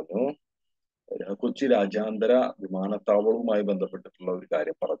പോയിന്റ് പറഞ്ഞു, കൊച്ചി രാജ്യാന്തര വിമാനത്താവളവുമായി ബന്ധപ്പെട്ടിട്ടുള്ള ഒരു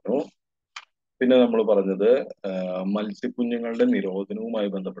കാര്യം പറഞ്ഞു. പിന്നെ നമ്മൾ പറഞ്ഞത് മത്സ്യക്കുഞ്ഞുങ്ങളുടെ നിരോധനവുമായി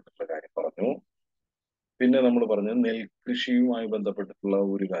ബന്ധപ്പെട്ടിട്ടുള്ള കാര്യം പറഞ്ഞു. പിന്നെ നമ്മൾ പറഞ്ഞത് നെൽകൃഷിയുമായി ബന്ധപ്പെട്ടിട്ടുള്ള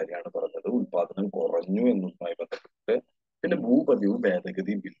ഒരു കാര്യമാണ് പറഞ്ഞത്, ഉൽപാദനം കുറഞ്ഞു എന്നതുമായി ബന്ധപ്പെട്ടിട്ട്. പിന്നെ ഭൂപതിവ്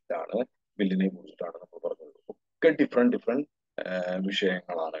ഭേദഗതി ബില്ലിനെ കുറിച്ചിട്ടാണ് നമ്മൾ പറഞ്ഞത്. ഒക്കെ ഡിഫറെന്റ്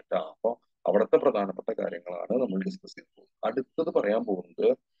വിഷയങ്ങളാണ് കേട്ടോ. അപ്പൊ അവിടുത്തെ പ്രധാനപ്പെട്ട കാര്യങ്ങളാണ് നമ്മൾ ഡിസ്കസ് ചെയ്തത്. അടുത്തത് പറയാൻ പോകുന്നത്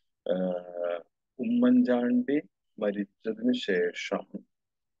ഉമ്മൻചാണ്ടി മരിച്ചതിന് ശേഷം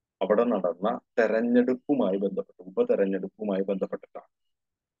അവിടെ നടന്ന ഉപതെരഞ്ഞെടുപ്പുമായി ബന്ധപ്പെട്ടിട്ടാണ്.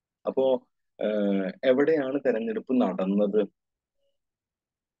 അപ്പോ എവിടെയാണ് തെരഞ്ഞെടുപ്പ് നടന്നത്?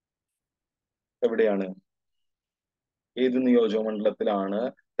 എവിടെയാണ്? ഏത് നിയോജക മണ്ഡലത്തിലാണ്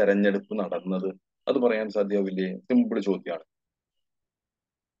തെരഞ്ഞെടുപ്പ് നടന്നത്? അത് പറയാൻ സാധ്യമാവില്ലേ? സിമ്പിൾ ചോദ്യമാണ്.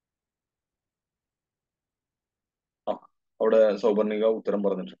 ആ, അവിടെ സൗപർണിക ഉത്തരം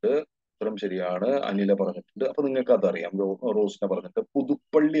പറഞ്ഞിട്ടുണ്ട്. ഉത്തരം ശരിയാണ്. അനില പറഞ്ഞിട്ടുണ്ട്. അപ്പൊ നിങ്ങൾക്ക് അതറിയാം. റോസിനെ പറഞ്ഞിട്ട്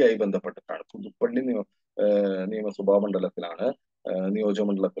പുതുപ്പള്ളിയായി ബന്ധപ്പെട്ടിട്ടാണ്. പുതുപ്പള്ളി നിയമസഭാ മണ്ഡലത്തിലാണ്, നിയോജക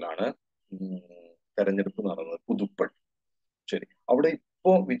മണ്ഡലത്തിലാണ് ഉം, തെരഞ്ഞെടുപ്പ് നടന്നത്. പുതുപ്പള്ളി. ശരി. അവിടെ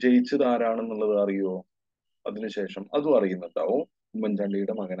ഇപ്പോ വിജയിച്ചത് ആരാണെന്നുള്ളത് അറിയോ? അതിനുശേഷം അതും അറിയുന്നുണ്ടാവും.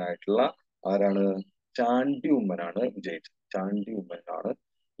 ഉമ്മൻചാണ്ടിയുടെ മകനായിട്ടുള്ള ആരാണ്? ചാണ്ടി ഉമ്മനാണ് വിജയിച്ചത്. ചാണ്ടി ഉമ്മനാണ്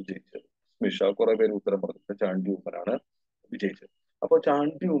വിജയിച്ചത്. സ്മിഷ കുറെ പേര് ഉത്തരം പറഞ്ഞിട്ട് ചാണ്ടി ഉമ്മനാണ് വിജയിച്ചത്. അപ്പൊ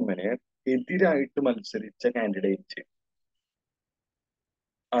ചാണ്ടി ഉമ്മനെ എതിരായിട്ട് മത്സരിച്ച കാൻഡിഡേറ്റ്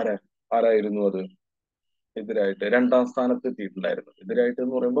ആരാ ആരായിരുന്നു അത്? എതിരായിട്ട് രണ്ടാം സ്ഥാനത്ത് എത്തിയിട്ടുണ്ടായിരുന്നു. എതിരായിട്ട്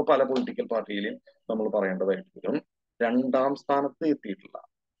എന്ന് പറയുമ്പോൾ പല പൊളിറ്റിക്കൽ പാർട്ടിയിലും നമ്മൾ പറയേണ്ടതായിട്ട് വരും. രണ്ടാം സ്ഥാനത്ത് എത്തിയിട്ടുള്ള,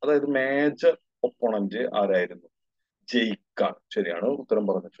 അതായത് മേജർ ഒപ്പോണന്റ് ആരായിരുന്നു? ജയിക്കാണ്. ശരിയാണ്, ഉത്തരം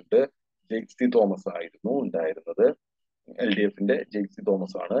പറഞ്ഞിട്ടുണ്ട്. ജെയ്സി തോമസ് ആയിരുന്നു ഉണ്ടായിരുന്നത്. LDFന്റെ ജെയ്സി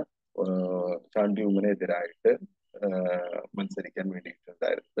തോമസ് ആണ് ചാണ്ടി ഉമ്മനെതിരായിട്ട് മത്സരിക്കാൻ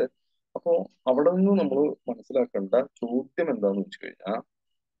വേണ്ടിയിട്ടുണ്ടായിരുന്നത്. അപ്പോ അവിടെ നിന്ന് നമ്മൾ മനസ്സിലാക്കേണ്ട ചോദ്യം എന്താന്ന് വെച്ച് കഴിഞ്ഞാൽ,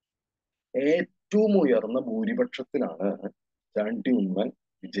 ഏറ്റവും ഉയർന്ന ഭൂരിപക്ഷത്തിലാണ് ചാണ്ടി ഉമ്മൻ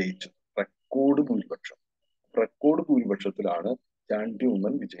വിജയിച്ചത്. റെക്കോർഡ് ഭൂരിപക്ഷം. റെക്കോർഡ് ഭൂരിപക്ഷത്തിലാണ് ചാണ്ടി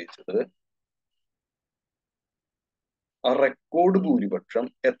ഉമ്മൻ വിജയിച്ചത്. ആ റെക്കോർഡ് ഭൂരിപക്ഷം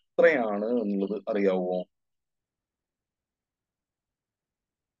എത്രയാണ് എന്നുള്ളത് അറിയാവോ?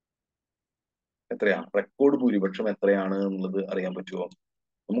 എത്രയാ റെക്കോർഡ് ഭൂരിപക്ഷം എത്രയാണ് എന്നുള്ളത് അറിയാൻ പറ്റുമോ?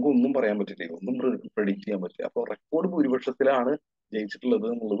 നമുക്കൊന്നും പറയാൻ പറ്റില്ല, ഒന്നും പ്രെഡിക്റ്റ് ചെയ്യാൻ പറ്റില്ല. അപ്പൊ റെക്കോർഡ് ഭൂരിപക്ഷത്തിലാണ് ജയിച്ചിട്ടുള്ളത്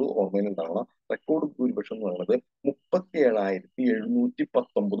എന്നുള്ളത് ഓർമ്മയിൽ ഉണ്ടാവണം. റെക്കോർഡ് ഭൂരിപക്ഷം എന്ന് പറയുന്നത്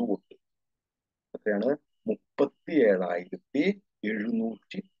 37,719 വോട്ട്. എത്രയാണ്?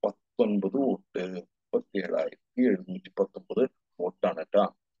 37,719 വോട്ട്. 37,719 വോട്ടാണ് കേട്ടാ.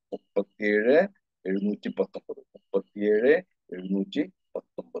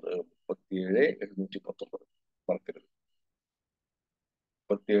 37,719. മറക്കരുത്.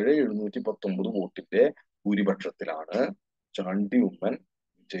 37,719 വോട്ടിന്റെ ഭൂരിപക്ഷത്തിലാണ് ചാണ്ടി ഉമ്മൻ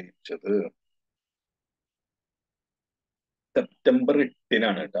വിജയിച്ചത്. സെപ്റ്റംബർ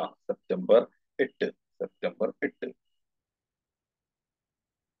 8-നാണ് കേട്ടാ. സെപ്റ്റംബർ 8. സെപ്റ്റംബർ 8.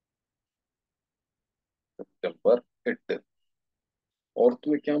 സെപ്റ്റംബർ 8. ഓർത്തു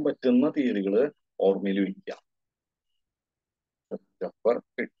വെക്കാൻ പറ്റുന്ന തീയതികള് ഓർമ്മയിൽ വെക്കാം. സെപ്റ്റംബർ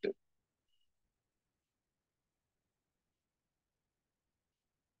 8.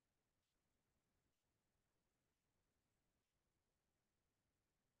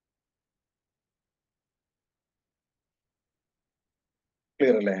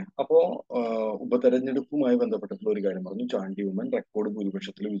 ക്ലിയർ അല്ലേ? അപ്പോ ഉപതെരഞ്ഞെടുപ്പുമായി ബന്ധപ്പെട്ടിട്ടുള്ള ഒരു കാര്യം പറഞ്ഞു. ചാണ്ടി ഉമ്മൻ റെക്കോർഡ്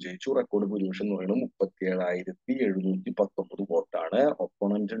ഭൂരിപക്ഷത്തിൽ വിജയിച്ചു. റെക്കോർഡ് ഭൂരിപക്ഷം എന്ന് പറയുന്നത് 37,719 വോട്ടാണ്.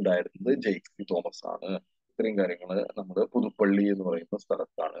 ഒപ്പോണന്റ് ഉണ്ടായിരുന്നത് ജെയ്സി തോമസ് ആണ്. ഇത്രയും കാര്യങ്ങൾ നമ്മുടെ പുതുപ്പള്ളി എന്ന് പറയുന്ന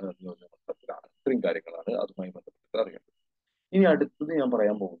സ്ഥലത്താണ്, നിയോജകമണ്ഡലത്തിലാണ്. ഇത്രയും കാര്യങ്ങളാണ് അതുമായി ബന്ധപ്പെട്ട് അറിയേണ്ടത്. ഇനി അടുത്ത് ഞാൻ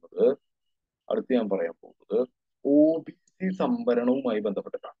പറയാൻ പോകുന്നത് O B C സംവരണവുമായി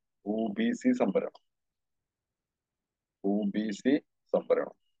ബന്ധപ്പെട്ടിട്ടാണ്. O B C സംവരണം. ഒ ബി സി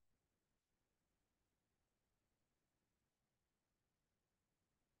സംവരണം.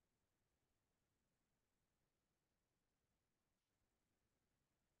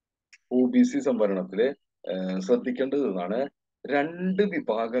 OBC സംവരണത്തില് ശ്രദ്ധിക്കേണ്ടത് ഇതാണ്. രണ്ട്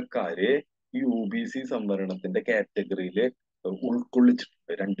വിഭാഗക്കാരെ ഈ OBC സംവരണത്തിന്റെ കാറ്റഗറിയിൽ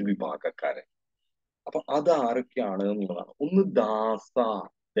ഉൾക്കൊള്ളിച്ചിട്ടുണ്ട്. രണ്ട് വിഭാഗക്കാരെ. അപ്പൊ അത് ആരൊക്കെയാണ് എന്നുള്ളതാണ്. ഒന്ന്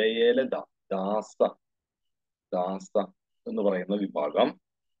ദയലത ദാസ ദാസ എന്ന് പറയുന്ന വിഭാഗം.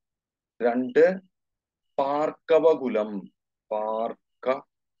 രണ്ട് പാർക്കവകുലം. പാർക്ക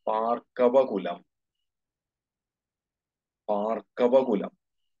പാർക്കവകുലം. പാർക്കവകുലം.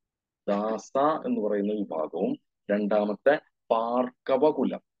 ദാസ എന്ന് പറയുന്ന വിഭാഗവും രണ്ടാമത്തെ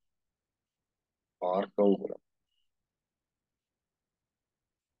പാർക്കവകുലം. പാർക്കവകുലം.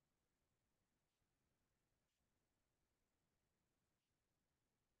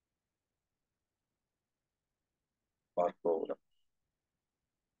 പാർക്കവകുലം.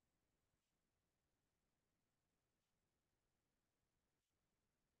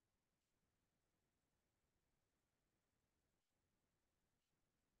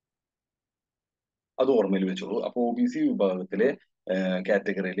 അത് ഓർമ്മയിൽ വെച്ചോളൂ. അപ്പൊ OBC വിഭാഗത്തിലെ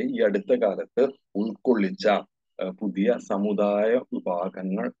കാറ്റഗറിയിൽ ഈ അടുത്ത കാലത്ത് ഉൾക്കൊള്ളിച്ച പുതിയ സമുദായ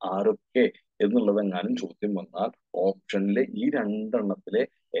വിഭാഗങ്ങൾ ആരൊക്കെ എന്നുള്ളതെങ്ങാനും ചോദ്യം വന്നാൽ ഓപ്ഷനിൽ ഈ രണ്ടെണ്ണത്തിലെ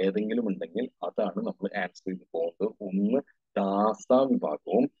ഏതെങ്കിലും ഉണ്ടെങ്കിൽ അതാണ് നമ്മൾ ആൻസർ ചെയ്ത് പോകുന്നത്. ഒന്ന് ദാസ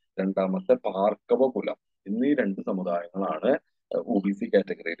വിഭാഗവും രണ്ടാമത്തെ പാർക്കവകുലം എന്നീ രണ്ട് സമുദായങ്ങളാണ് OBC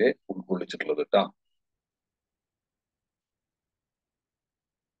കാറ്റഗറിയിൽ ഉൾക്കൊള്ളിച്ചിട്ടുള്ളത് കേട്ടാ.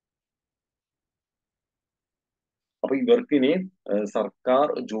 അപ്പൊ ഇവർക്ക് ഇനി സർക്കാർ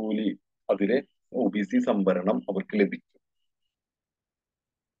ജോലി അതിലെ OBC സംവരണം അവർക്ക് ലഭിക്കും.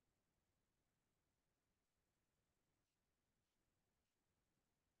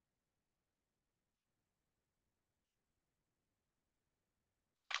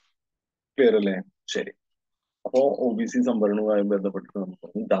 ക്ലിയർ അല്ലേ? ശരി. അപ്പോ OBC സംവരണവുമായി ബന്ധപ്പെട്ടിട്ട് നമുക്ക്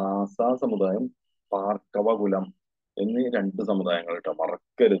പറഞ്ഞു ദാസ സമുദായം, പാർക്കവകുലം എന്നീ രണ്ട് സമുദായങ്ങൾ കേട്ടോ.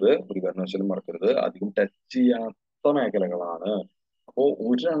 മറക്കരുത്, ഒരു കാരണവശാലും മറക്കരുത്. അധികം ടച്ച് ചെയ്യാത്ത മേഖലകളാണ്. അപ്പോ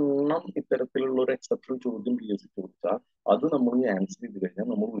ഒരെണ്ണം ഇത്തരത്തിലുള്ള ഒരു എക്സെപ്ഷൻ ചോദ്യം PSC ചോദിച്ചാൽ അത് നമ്മൾ ആൻസർ ചെയ്ത് കഴിഞ്ഞാൽ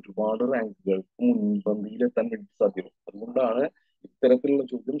നമ്മൾ ഒരുപാട് റാങ്കുകൾക്ക് മുൻപന്തിയിലെത്താൻ വേണ്ടി സാധ്യമാകും. അതുകൊണ്ടാണ് ഇത്തരത്തിലുള്ള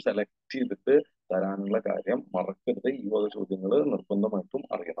ചോദ്യം സെലക്ട് ചെയ്തിട്ട് തരാനുള്ള കാര്യം മറക്കരുത്. ഈ വക ചോദ്യങ്ങൾ നിർബന്ധമായിട്ടും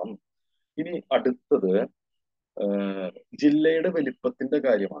അറിയണം. ഇനി അടുത്തത് ജില്ലയുടെ വലിപ്പത്തിന്റെ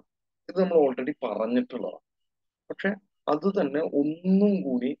കാര്യമാണ്. ഇത് നമ്മൾ ഓൾറെഡി പറഞ്ഞിട്ടുള്ളതാണ്. പക്ഷെ അത് തന്നെ ഒന്നും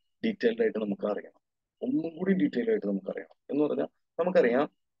കൂടി ഡീറ്റെയിൽഡ് ആയിട്ട് നമുക്ക് അറിയണം. ഒന്നും കൂടി ഡീറ്റെയിൽ ആയിട്ട് നമുക്ക് അറിയണം എന്ന് പറഞ്ഞാൽ നമുക്കറിയാം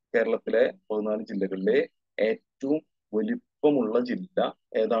കേരളത്തിലെ 14 ജില്ലകളിലെ ഏറ്റവും വലിപ്പമുള്ള ജില്ല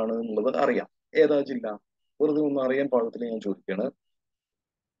ഏതാണ് എന്നുള്ളത് അറിയാം. ഏതാ ജില്ല? വെറുതെ ഒന്ന് അറിയാൻ പാകത്തിൽ ഞാൻ ചോദിക്കുകയാണ്.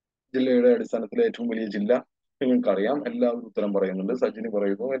 ജില്ലയുടെ അടിസ്ഥാനത്തിൽ ഏറ്റവും വലിയ ജില്ല നിങ്ങൾക്കറിയാം. എല്ലാവരും ഉത്തരം പറയുന്നുണ്ട്. സജിനി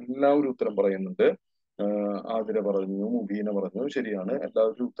പറയുന്നു, എല്ലാവരും ഉത്തരം പറയുന്നുണ്ട്. ആതിര പറഞ്ഞു, മുബീന പറഞ്ഞു, ശരിയാണ്.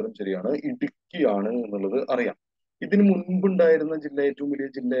 എല്ലാവരും ഉത്തരം ശരിയാണ്. ഇടുക്കിയാണ് എന്നുള്ളത് അറിയാം. ഇതിനു മുൻപുണ്ടായിരുന്ന ജില്ല, ഏറ്റവും വലിയ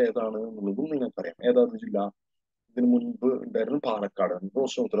ജില്ല ഏതാണ് എന്നുള്ളതും നിങ്ങൾക്കറിയാം. ഏതാത് ജില്ല? ഇതിനു മുൻപ് ഉണ്ടായിരുന്ന പാലക്കാട്.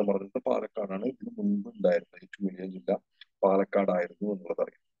 റോഷൻ ഉത്തരം പറഞ്ഞിട്ട് പാലക്കാടാണ് ഇതിനു മുൻപ് ഉണ്ടായിരുന്ന ഏറ്റവും വലിയ ജില്ല. പാലക്കാടായിരുന്നു എന്നുള്ളത്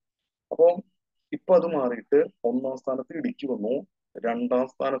അറിയാം. അപ്പോ ഇപ്പൊ അത് മാറിയിട്ട് ഒന്നാം സ്ഥാനത്ത് ഇടുക്കി വന്നു, രണ്ടാം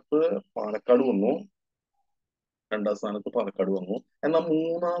സ്ഥാനത്ത് പാലക്കാട് വന്നു, രണ്ടാം സ്ഥാനത്ത് പാലക്കാട് വന്നു. എന്നാൽ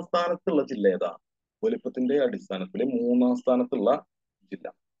മൂന്നാം സ്ഥാനത്തുള്ള ജില്ല ഏതാ? വലിപ്പത്തിന്റെ അടിസ്ഥാനത്തിൽ മൂന്നാം സ്ഥാനത്തുള്ള ജില്ല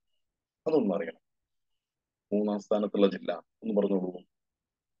അതൊന്നും അറിയണം. മൂന്നാം സ്ഥാനത്തുള്ള ജില്ല ഒന്ന് പറഞ്ഞോളൂ.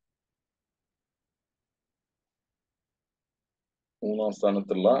 മൂന്നാം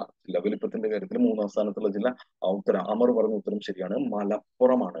സ്ഥാനത്തുള്ള ജില്ല, വലിപ്പത്തിന്റെ കാര്യത്തിൽ മൂന്നാം സ്ഥാനത്തുള്ള ജില്ല. ആ ഉത്തരം അമർ പറഞ്ഞ ഉത്തരം ശരിയാണ്.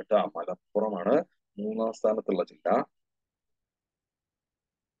 മലപ്പുറമാണ് കേട്ടോ. മലപ്പുറമാണ് മൂന്നാം സ്ഥാനത്തുള്ള ജില്ല.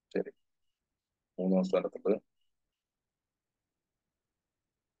 ശരി, മൂന്നാം സ്ഥാനത്തുള്ളത്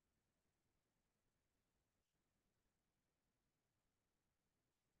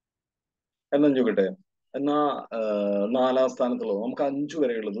എന്നാ ചോദിക്കട്ടെ. എന്നാ നാലാം സ്ഥാനത്തുള്ളത് നമുക്ക് 5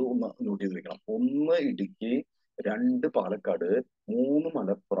 വരെയുള്ളത് ഒന്ന് നോട്ട് ചെയ്ത് വെക്കണം. 1 ഇടുക്കി, 2 പാലക്കാട്, 3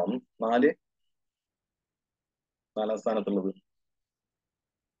 മലപ്പുറം, 4 നാലാം സ്ഥാനത്തുള്ളത്.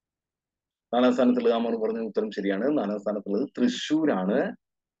 നാലാം സ്ഥാനത്തുള്ളത് അമർ പറഞ്ഞ ഉത്തരം ശരിയാണ്. നാലാം സ്ഥാനത്തുള്ളത് തൃശ്ശൂരാണ്.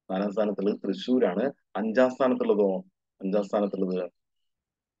 നാലാം സ്ഥാനത്തുള്ളത് തൃശ്ശൂരാണ്. അഞ്ചാം സ്ഥാനത്തുള്ളതോ? അഞ്ചാം സ്ഥാനത്തുള്ളത്,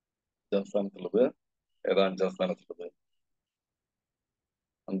 അഞ്ചാം സ്ഥാനത്തുള്ളത് ഏതാ? അഞ്ചാം സ്ഥാനത്തുള്ളത്,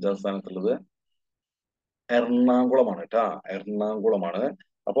 അഞ്ചാം സ്ഥാനത്തുള്ളത് എറണാകുളമാണ് കേട്ടാ. എറണാകുളമാണ്.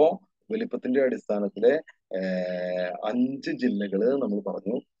 അപ്പോ വലിപ്പത്തിന്റെ അടിസ്ഥാനത്തില് 5 ജില്ലകള് നമ്മൾ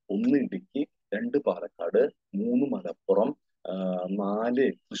പറഞ്ഞു. 1 ഇടുക്കി, 2 പാലക്കാട്, 3 മലപ്പുറം, 4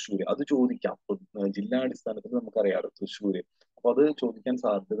 തൃശ്ശൂര്. അത് ചോദിക്കാം. ജില്ലാടിസ്ഥാനത്തിൽ നമുക്കറിയാലോ തൃശ്ശൂര്. അപ്പൊ അത് ചോദിക്കാൻ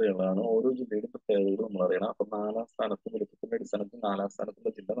സാധ്യതയുള്ളതാണ്. ഓരോ ജില്ലയുടെയും പ്രത്യേകതകൾ നമ്മൾ അറിയണം. അപ്പൊ നാലാം സ്ഥാനത്ത്, വലിപ്പത്തിന്റെ അടിസ്ഥാനത്തിൽ നാലാം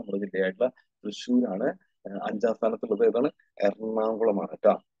സ്ഥാനത്തുള്ള ജില്ല നമ്മുടെ ജില്ലയായിട്ടുള്ള തൃശ്ശൂരാണ്. അഞ്ചാം സ്ഥാനത്തുള്ളത് ഏതാണ്? എറണാകുളമാണ്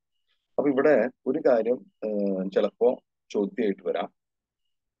കേട്ടോ. അപ്പൊ ഇവിടെ ഒരു കാര്യം ചിലപ്പോ ചോദ്യമായിട്ട് വരാം.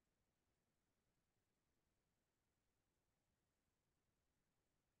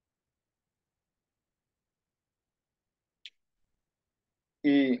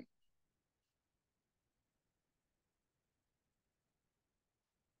 ഈ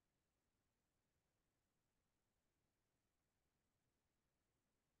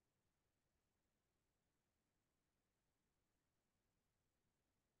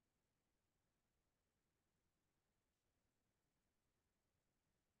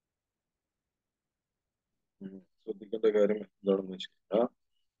ശ്രദ്ധിക്കേണ്ട കാര്യം എന്താണെന്ന് വെച്ച് കഴിഞ്ഞാൽ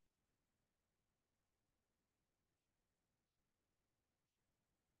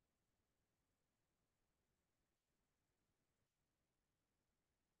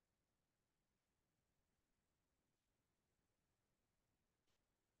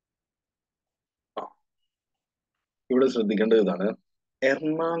ആ, ഇവിടെ ശ്രദ്ധിക്കേണ്ടത് ഇതാണ്.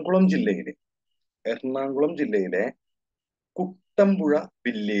 എറണാകുളം ജില്ലയിലെ എറണാകുളം ജില്ലയിലെ കുട്ടമ്പുഴ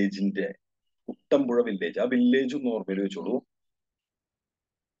വില്ലേജിന്റെ, കുട്ടമ്പുഴ വില്ലേജ്, ആ വില്ലേജ് ഒന്ന് ഓർമ്മയിൽ വെച്ചോളൂ.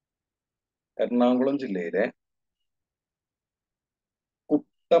 എറണാകുളം ജില്ലയിലെ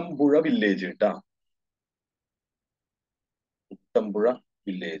കുട്ടമ്പുഴ വില്ലേജ് കേട്ടാ. കുട്ടമ്പുഴ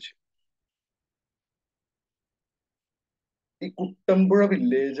വില്ലേജ്. ഈ കുട്ടമ്പുഴ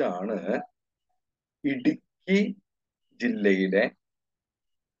വില്ലേജ് ആണ് ഇടുക്കി ജില്ലയിലെ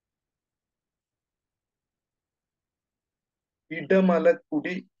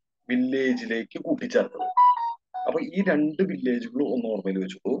ഇടമലക്കുടി വില്ലേജിലേക്ക് കൂട്ടിച്ചേർത്തത്. അപ്പൊ ഈ രണ്ട് വില്ലേജുകളും ഒന്ന് ഓർമ്മയിൽ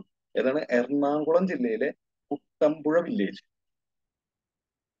വെച്ചോളൂ. ഏതാണ്? എറണാകുളം ജില്ലയിലെ കുട്ടമ്പുഴ വില്ലേജ്.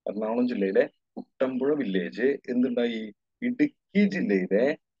 എറണാകുളം ജില്ലയിലെ കുട്ടമ്പുഴ വില്ലേജ് എന്തുണ്ടായി? ഇടുക്കി ജില്ലയിലെ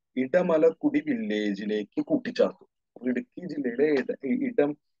ഇടമലക്കുടി വില്ലേജിലേക്ക് കൂട്ടിച്ചേർത്തു. ഇടുക്കി ജില്ലയിലെ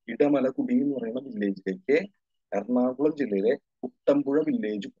ഇടമലക്കുടി എന്ന് പറയുന്ന വില്ലേജിലേക്ക് എറണാകുളം ജില്ലയിലെ കുട്ടമ്പുഴ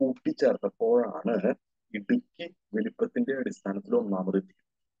വില്ലേജ് കൂട്ടിച്ചേർത്തപ്പോഴാണ് ഇടുക്കി വലിപ്പത്തിന്റെ അടിസ്ഥാനത്തിൽ ഒന്നാമത്.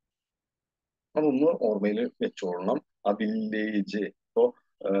 അതൊന്ന് ഓർമ്മയിൽ വെച്ചോളണം. ആ വില്ലേജ് ഇപ്പോ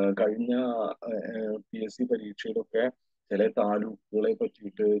കഴിഞ്ഞ PSC പരീക്ഷയിലൊക്കെ ചില താലൂക്കുകളെ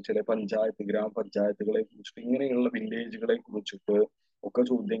പറ്റിയിട്ട്, ചില പഞ്ചായത്ത്, ഗ്രാമപഞ്ചായത്തുകളെ കുറിച്ചിട്ട്, ഇങ്ങനെയുള്ള വില്ലേജുകളെ കുറിച്ചിട്ട് ഒക്കെ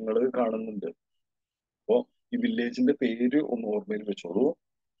ചോദ്യങ്ങൾ കാണുന്നുണ്ട്. അപ്പോ ഈ വില്ലേജിന്റെ പേര് ഒന്ന് ഓർമ്മയിൽ വെച്ചോളൂ.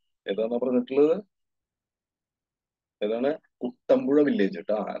 ഏതാന്നാ പറഞ്ഞിട്ടുള്ളത്? ഏതാണ്? കുട്ടമ്പുഴ വില്ലേജ്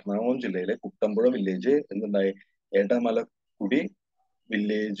കേട്ടോ. എറണാകുളം ജില്ലയിലെ കുട്ടമ്പുഴ വില്ലേജ് എന്തുണ്ടായി? എടമലക്കുടി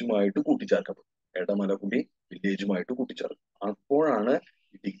വില്ലേജുമായിട്ട് കൂട്ടിച്ചേർക്കപ്പെട്ടു. എടമലക്കുടി വില്ലേജുമായിട്ട് കൂട്ടിച്ചേർക്കും. അപ്പോഴാണ്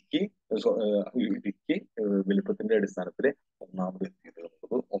ഇടുക്കി ഇടുക്കി വലിപ്പത്തിന്റെ അടിസ്ഥാനത്തിൽ ഒന്നാമത് എത്തിയത്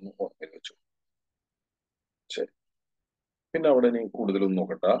എന്നുള്ളത് ഒന്ന് ഓർമ്മയിൽ വെച്ചു. ശരി, പിന്നെ അവിടെ ഇനി കൂടുതലൊന്നും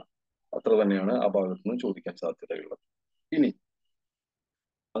നോക്കണ്ട. അത്ര തന്നെയാണ് ആ ഭാഗത്ത് നിന്ന് ചോദിക്കാൻ സാധ്യതയുള്ളത്. ഇനി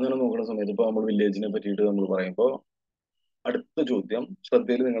അങ്ങനെ നോക്കുന്ന സമയത്ത് ഇപ്പൊ നമ്മൾ വില്ലേജിനെ പറ്റിയിട്ട് നമ്മൾ പറയുമ്പോൾ അടുത്ത ചോദ്യം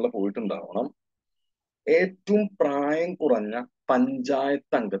ശ്രദ്ധയിൽ നിങ്ങളെ പോയിട്ടുണ്ടാവണം. ഏറ്റവും പ്രായം കുറഞ്ഞ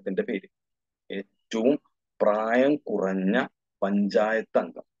പഞ്ചായത്ത് അംഗത്തിന്റെ പേര്. ഏറ്റവും പ്രായം കുറഞ്ഞ പഞ്ചായത്ത്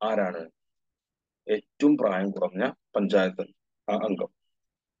അംഗം ആരാണ്? ഏറ്റവും പ്രായം കുറഞ്ഞ പഞ്ചായത്ത് അംഗം.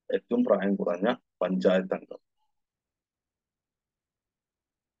 ഏറ്റവും പ്രായം കുറഞ്ഞ പഞ്ചായത്ത് അംഗം.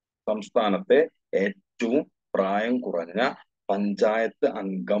 സംസ്ഥാനത്തെ ഏറ്റവും പ്രായം കുറഞ്ഞ പഞ്ചായത്ത്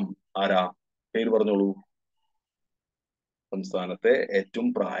അംഗം ആരാ? പേര് പറഞ്ഞോളൂ. സംസ്ഥാനത്തെ ഏറ്റവും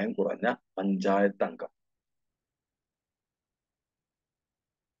പ്രായം കുറഞ്ഞ പഞ്ചായത്ത് അംഗം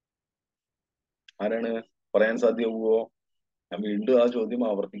ആരാണ്? പറയാൻ സാധ്യമാവുമോ? ഞാൻ വീണ്ടും ആ ചോദ്യം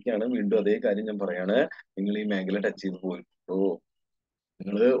ആവർത്തിക്കുകയാണ്. വീണ്ടും അതേ കാര്യം ഞാൻ പറയാണ്. നിങ്ങൾ ഈ മേഖല ടച്ച് ചെയ്ത് പോയിട്ടോ.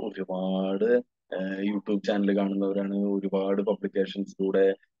 നിങ്ങൾ ഒരുപാട് യൂട്യൂബ് ചാനൽ കാണുന്നവരാണ്, ഒരുപാട് പബ്ലിക്കേഷൻസിലൂടെ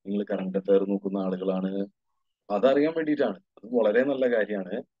നിങ്ങൾ കറണ്ട് അഫയർ നോക്കുന്ന ആളുകളാണ്. അതറിയാൻ വേണ്ടിയിട്ടാണ്. അത് വളരെ നല്ല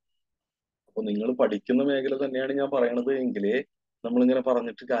കാര്യമാണ്. അപ്പൊ നിങ്ങൾ പഠിക്കുന്ന മേഖല തന്നെയാണ് ഞാൻ പറയണത് എങ്കിലേ നമ്മളിങ്ങനെ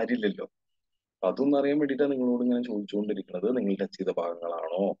പറഞ്ഞിട്ട് കാര്യമില്ലല്ലോ. അതൊന്നും അറിയാൻ വേണ്ടിയിട്ടാണ് നിങ്ങളോട് ഇങ്ങനെ ചോദിച്ചുകൊണ്ടിരിക്കുന്നത്. നിങ്ങൾ ടച്ച് ചെയ്ത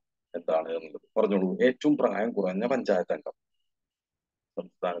ഭാഗങ്ങളാണോ എന്താണ് എന്നുള്ളത് പറഞ്ഞോളൂ. ഏറ്റവും പ്രായം കുറഞ്ഞ പഞ്ചായത്ത് അംഗം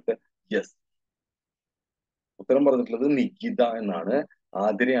സംസ്ഥാനത്തെ. യെസ്, ഉത്തരം പറഞ്ഞിട്ടുള്ളത് നികിത എന്നാണ്.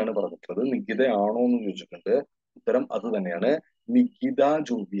 ആതിരയാണ് പറഞ്ഞിട്ടുള്ളത്. നികിത ആണോ എന്ന് ചോദിച്ചിട്ടുണ്ട്. ഉത്തരം അത് തന്നെയാണ്. നികിത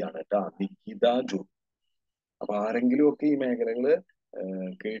ജോബിയാണ് കേട്ടാ. നികിത ജോബി. അപ്പൊ ആരെങ്കിലും ഒക്കെ ഈ മേഖലകള്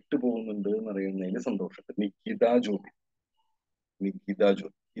കേട്ടു പോകുന്നുണ്ട് എന്നറിയുന്നതിന് സന്തോഷമുണ്ട്. നികിത ജോബി. നികിത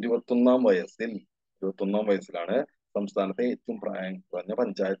ജോബി 21ാം വയസ്സിലാണ് സംസ്ഥാനത്തെ ഏറ്റവും പ്രായം കുറഞ്ഞ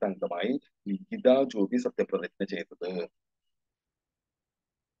പഞ്ചായത്ത് അംഗമായി നികിത ജോബി സത്യപ്രതിജ്ഞ ചെയ്തത്.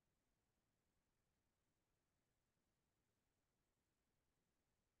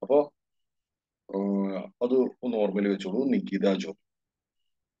 അപ്പോ അത് ഒന്ന് ഓർമ്മയിൽ വെച്ചോളൂ. നികിത ജോബി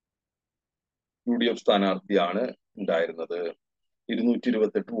UDF സ്ഥാനാർത്ഥിയാണ് ഉണ്ടായിരുന്നത്.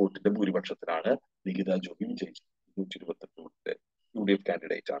 228 വോട്ടിന്റെ ഭൂരിപക്ഷത്തിലാണ് നികിത ജോബി വിജയിച്ചത്. 228 വോട്ടിന്റെ UDF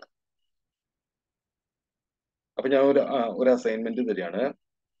കാൻഡിഡേറ്റ് ആണ്. അപ്പൊ ഞാൻ ഒരു അസൈൻമെന്റ് തരികയാണ്.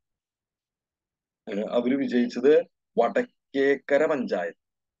 അവര് വിജയിച്ചത് വടക്കേക്കര പഞ്ചായത്ത്.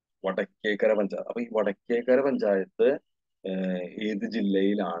 വടക്കേക്കര പഞ്ചായത്ത്. അപ്പൊ ഈ വടക്കേക്കര പഞ്ചായത്ത് ഏത്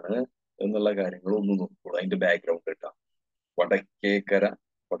ജില്ലയിലാണ് എന്നുള്ള കാര്യങ്ങൾ ഒന്ന് നോക്കൂ. അതിന്റെ ബാക്ക്ഗ്രൗണ്ട് കിട്ടാം. വടക്കേക്കര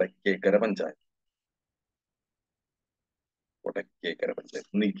വടക്കേക്കര പഞ്ചായത്ത്. വടക്കേക്കര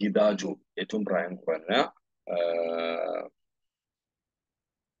പഞ്ചായത്ത്. നികിത ജോബി ഏറ്റവും പ്രായം കുറഞ്ഞ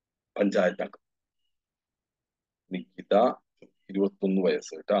പഞ്ചായത്ത് അംഗം. നികിത 21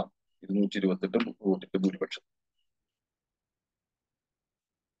 വയസ്സ് കേട്ടാ. 228 വോട്ടിന്റെ ഭൂരിപക്ഷം.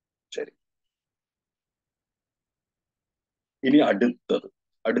 ശരി, ഇനി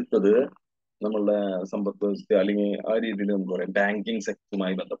അടുത്തത് നമ്മളുടെ സമ്പദ് വ്യവസ്ഥ അല്ലെങ്കിൽ ആ രീതിയിൽ നമുക്ക് പറയാം ബാങ്കിങ്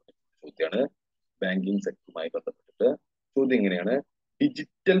സെക്ടറുമായി ബന്ധപ്പെട്ട ചോദ്യമാണ്. ബാങ്കിങ് സെക്ടറുമായി ബന്ധപ്പെട്ടിട്ട് ചോദ്യം എങ്ങനെയാണ്?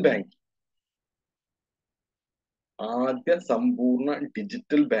 ഡിജിറ്റൽ ബാങ്കിങ്, ആദ്യ സമ്പൂർണ്ണ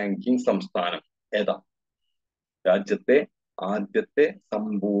ഡിജിറ്റൽ ബാങ്കിങ് സംസ്ഥാനം ഏതാ? രാജ്യത്തെ ആദ്യത്തെ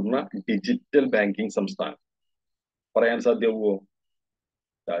സമ്പൂർണ്ണ ഡിജിറ്റൽ ബാങ്കിങ് സംസ്ഥാനം പറയാൻ സാധ്യമാവുമോ?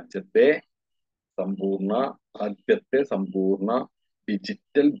 രാജ്യത്തെ ആദ്യത്തെ സമ്പൂർണ്ണ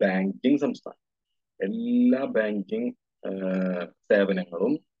ഡിജിറ്റൽ ബാങ്കിങ് സംസ്ഥാനം. എല്ലാ ബാങ്കിങ്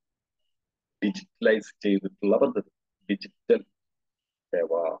സേവനങ്ങളും ഡിജിറ്റലൈസ് ചെയ്തിട്ടുള്ള പദ്ധതി. ഡിജിറ്റൽ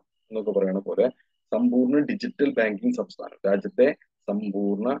സേവ എന്നൊക്കെ പറയുന്ന പോലെ സമ്പൂർണ്ണ ഡിജിറ്റൽ ബാങ്കിങ് സംസ്ഥാനം, രാജ്യത്തെ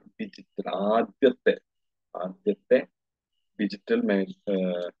സമ്പൂർണ്ണ ഡിജിറ്റൽ ആദ്യത്തെ ഡിജിറ്റൽ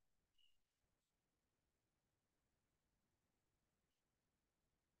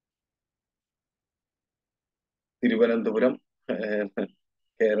തിരുവനന്തപുരം,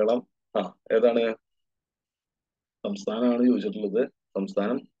 കേരളം. ഏതാണ് സംസ്ഥാനമാണ് ചോദിച്ചിട്ടുള്ളത്?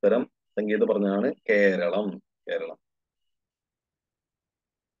 സംസ്ഥാനം തരം സംഗീത പറഞ്ഞാണ് കേരളം. കേരളം.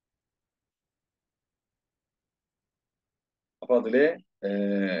 അപ്പൊ അതിലെ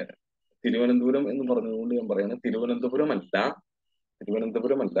തിരുവനന്തപുരം എന്ന് പറഞ്ഞതുകൊണ്ട് ഞാൻ പറയാണ്,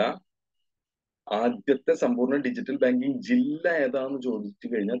 തിരുവനന്തപുരമല്ല ആദ്യത്തെ സമ്പൂർണ്ണ ഡിജിറ്റൽ ബാങ്കിങ് ജില്ല ഏതാന്ന് ചോദിച്ചു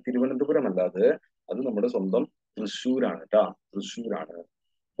കഴിഞ്ഞാൽ തിരുവനന്തപുരം അല്ലാതെ അത് നമ്മുടെ സ്വന്തം തൃശ്ശൂരാണ് കേട്ടാ. തൃശ്ശൂരാണ്.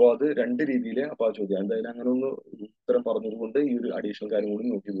 അപ്പൊ അത് രണ്ട് രീതിയില്. അപ്പൊ ആ ചോദ്യം എന്തായാലും അങ്ങനെ ഒന്ന് ഉത്തരം പറഞ്ഞതുകൊണ്ട് ഈ ഒരു അഡീഷണൽ കാര്യം കൂടി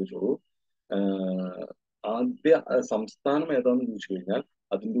നോക്കി വെച്ചോളൂ. ആദ്യ സംസ്ഥാനം ഏതാന്ന് ചോദിച്ചു കഴിഞ്ഞാൽ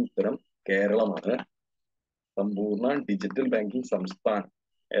അതിന്റെ ഉത്തരം കേരളമാണ്. സമ്പൂർണ്ണ ഡിജിറ്റൽ ബാങ്കിങ് സംസ്ഥാനം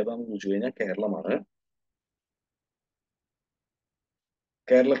ഏതാന്ന് ചോദിച്ചു കഴിഞ്ഞാൽ കേരളമാണ്.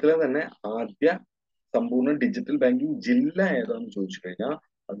 കേരളത്തിലെ തന്നെ ആദ്യ സമ്പൂർണ്ണ ഡിജിറ്റൽ ബാങ്കിങ് ജില്ല ഏതാന്ന് ചോദിച്ചു കഴിഞ്ഞാൽ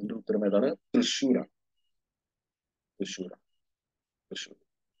അതിന്റെ ഉത്തരം ഏതാണ്? തൃശ്ശൂരാണ്. തൃശ്ശൂർ.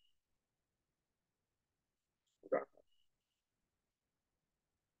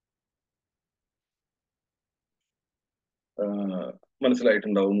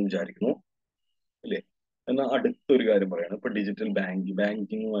 മനസ്സിലായിട്ടുണ്ടാവും എന്ന് വിചാരിക്കുന്നു അല്ലേ? എന്നാൽ അടുത്തൊരു കാര്യം പറയാണ്. ഇപ്പൊ ഡിജിറ്റൽ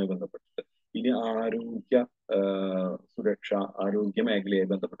ബാങ്കിങ്ങുമായി ബന്ധപ്പെട്ടിട്ട് ഇനി ആരോഗ്യ സുരക്ഷ, ആരോഗ്യ മേഖലയായി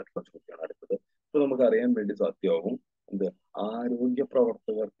ബന്ധപ്പെട്ടിട്ടുള്ള ചോദ്യമാണ് അടുത്തത്. ഇപ്പൊ നമുക്ക് അറിയാൻ വേണ്ടി സാധ്യമാകും എന്ത്, ആരോഗ്യ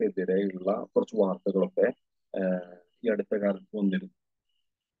പ്രവർത്തകർക്കെതിരെയുള്ള കുറച്ച് വാർത്തകളൊക്കെ ഈ അടുത്ത കാലത്ത് വന്നിരുന്നു.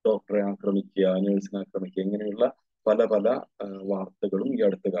 ഡോക്ടറെ ആക്രമിക്കുക, നേഴ്സിനെ ആക്രമിക്കുക, ഇങ്ങനെയുള്ള പല പല വാർത്തകളും ഈ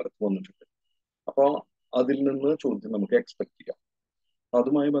അടുത്ത കാലത്ത് വന്നിട്ടുണ്ട്. അപ്പൊ അതിൽ നിന്ന് ചോദ്യം നമുക്ക് എക്സ്പെക്ട് ചെയ്യാം.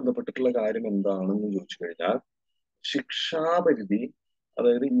 അതുമായി ബന്ധപ്പെട്ടിട്ടുള്ള കാര്യം എന്താണെന്ന് ചോദിച്ചു കഴിഞ്ഞാൽ ശിക്ഷാപരിധി,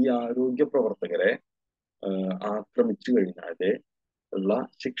 അതായത് ഈ ആരോഗ്യ പ്രവർത്തകരെ ആക്രമിച്ചു കഴിഞ്ഞാല് ഉള്ള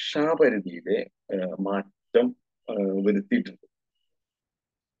ശിക്ഷാപരിധിയിലെ മാറ്റം വരുത്തിയിട്ടുണ്ട്.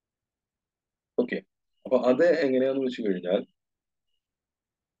 ഓക്കെ. അപ്പൊ അത് എങ്ങനെയാന്ന് വെച്ച് കഴിഞ്ഞാൽ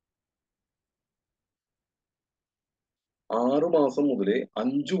 6 മാസം മുതൽ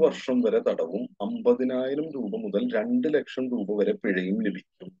 5 വർഷം വരെ തടവും 50,000 രൂപ മുതൽ 2 ലക്ഷം രൂപ വരെ പിഴയും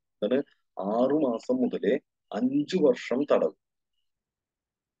ലഭിക്കും. അതാണ് 6 മാസം മുതൽ 5 വർഷം തടവ്.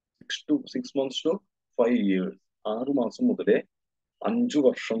 6 months to 5 years. 6 മാസം മുതൽ 5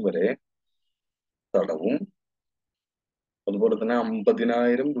 വർഷം വരെ തടവും അതുപോലെ തന്നെ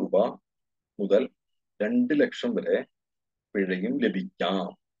 50,000 രൂപ മുതൽ 2 ലക്ഷം വരെ പിഴയും ലഭിക്കാം.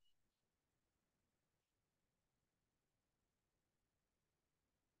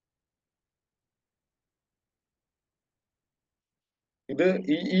 ഇത്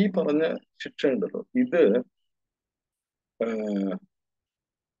ഈ പറഞ്ഞ ശിക്ഷ ഉണ്ടല്ലോ, ഇത്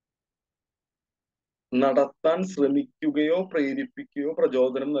നടത്താൻ ശ്രമിക്കുകയോ പ്രേരിപ്പിക്കുകയോ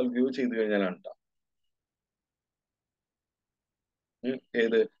പ്രചോദനം നൽകുകയോ ചെയ്തു കഴിഞ്ഞാലാണ്.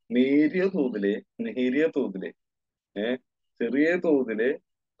 ഏത് നേരിയ തോതിലെ ചെറിയ തോതിലെ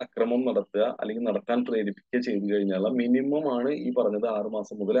അക്രമം നടത്തുക അല്ലെങ്കിൽ നടത്താൻ പ്രേരിപ്പിക്കുക ചെയ്തു കഴിഞ്ഞാൽ മിനിമം ആണ് ഈ പറഞ്ഞത് 6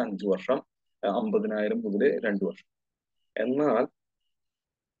 മാസം മുതൽ 5 വർഷം, 50,000 മുതൽ 2 വർഷം. എന്നാൽ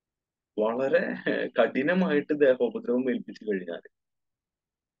വളരെ കഠിനമായിട്ട് ദേഹോപദ്രവം ഏൽപ്പിച്ചു കഴിഞ്ഞാല്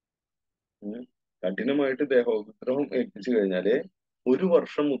കഠിനമായിട്ട് 1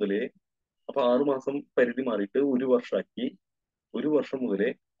 വർഷം മുതലേ, അപ്പൊ 6 മാസം പരിധി മാറിയിട്ട് 1 വർഷമാക്കി. 1 വർഷം മുതലേ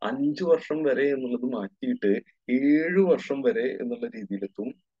 5 വർഷം വരെ എന്നുള്ളത് മാറ്റിയിട്ട് 7 വർഷം വരെ എന്നുള്ള രീതിയിലെത്തും.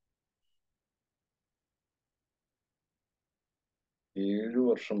 7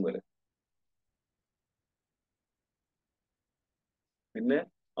 വർഷം വരെ. പിന്നെ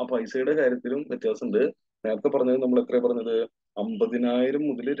ആ പൈസയുടെ കാര്യത്തിലും വ്യത്യാസമുണ്ട്. നേരത്തെ പറഞ്ഞത് നമ്മൾ എത്രയാ പറഞ്ഞത്? 50,000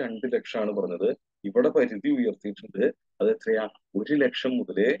 മുതൽ 2 ലക്ഷമാണ് പറഞ്ഞത്. ഇവിടെ പരിധി ഉയർത്തിയിട്ടുണ്ട്. അത് എത്രയാ? 1 ലക്ഷം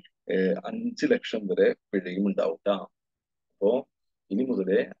മുതൽ 5 ലക്ഷം വരെ പിഴയും ഉണ്ടാവും ട്ടാ. അപ്പോ ഇനി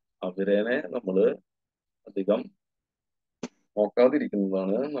മുതലേ അവരെ നമ്മള് അധികം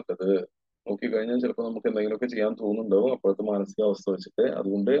നോക്കാതിരിക്കുന്നതാണ് നല്ലത്. നോക്കിക്കഴിഞ്ഞാൽ ചിലപ്പോൾ നമുക്ക് എന്തെങ്കിലുമൊക്കെ ചെയ്യാൻ തോന്നുന്നുണ്ടാവും അപ്പോഴത്തെ മാനസികാവസ്ഥ വെച്ചിട്ട്.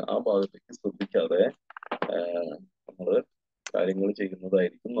 അതുകൊണ്ട് ആ ഭാഗത്തേക്ക് ശ്രദ്ധിക്കാതെ നമ്മള് കാര്യങ്ങൾ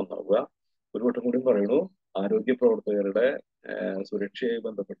ചെയ്യുന്നതായിരിക്കും നന്നാവുക. ഒരു വട്ടം കൂടി പറയണു, ആരോഗ്യ പ്രവർത്തകരുടെ സുരക്ഷയുമായി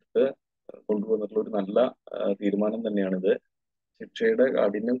ബന്ധപ്പെട്ടിട്ട് കൊണ്ടുവന്നിട്ടുള്ള ഒരു നല്ല തീരുമാനം തന്നെയാണിത്. ശിക്ഷയുടെ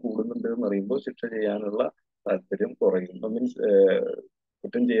കാഠിന്യം കൂടുന്നുണ്ട് എന്ന് പറയുമ്പോൾ ശിക്ഷ ചെയ്യാനുള്ള താല്പര്യം കുറയും. മീൻസ്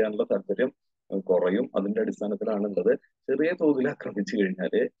കുറ്റം ചെയ്യാനുള്ള താല്പര്യം കുറയും. അതിന്റെ അടിസ്ഥാനത്തിലാണ് ഉള്ളത്. ചെറിയ തോതിൽ ആക്രമിച്ചു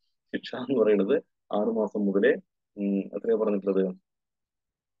കഴിഞ്ഞാല് ശിക്ഷ എന്ന് പറയുന്നത് 6 മാസം മുതലേ എത്രയാ പറഞ്ഞിട്ടുള്ളത്?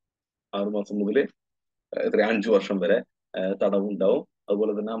 6 മാസം മുതല് എത്ര 5 വർഷം വരെ തടവുണ്ടാവും.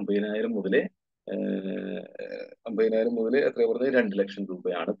 അതുപോലെ തന്നെ 50,000 മുതൽ എത്ര പറഞ്ഞത് 2 ലക്ഷം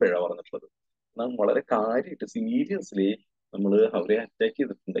രൂപയാണ് പിഴ പറഞ്ഞിട്ടുള്ളത്. എന്നാൽ വളരെ കാര്യമായിട്ട് സീരിയസ്ലി നമ്മൾ അവരെ അറ്റാക്ക്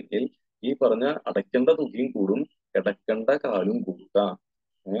ചെയ്തിട്ടുണ്ടെങ്കിൽ ഈ പറഞ്ഞ അടയ്ക്കേണ്ട തുകയും കൂടും, കിടക്കേണ്ട കാലും കൂടുക.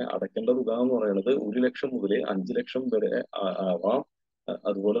 അടയ്ക്കേണ്ട തുക എന്ന് പറയുന്നത് 1 ലക്ഷം മുതൽ 5 ലക്ഷം വരെ ആവാം.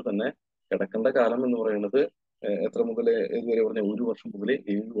 അതുപോലെ തന്നെ കിടക്കേണ്ട കാലം എന്ന് പറയുന്നത് എത്ര മുതൽ ഇതുവരെ പറഞ്ഞ 1 വർഷം മുതൽ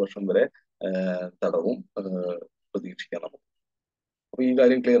 7 വർഷം വരെ തടവും പ്രതീക്ഷിക്കാം നമുക്ക്. അപ്പൊ ഈ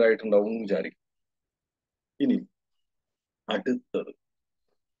കാര്യം ക്ലിയർ ആയിട്ടുണ്ടാവും എന്ന് വിചാരിക്കും. ഇനി അടുത്തത്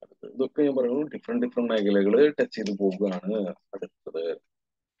ഇതൊക്കെ ഞാൻ പറയുന്നു ഡിഫറെന്റ് മേഖലകൾ ടച്ച് ചെയ്ത് പോവുകയാണ്. അടുത്തത്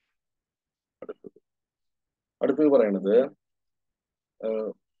അടുത്തത് അടുത്തത് പറയണത്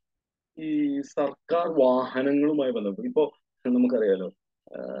ഈ സർക്കാർ വാഹനങ്ങളുമായി ബന്ധപ്പെട്ട് ഇപ്പോ നമുക്കറിയാലോ,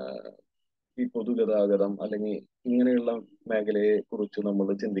 ഈ പൊതുഗതാഗതം അല്ലെങ്കിൽ ഇങ്ങനെയുള്ള മേഖലയെ കുറിച്ച് നമ്മൾ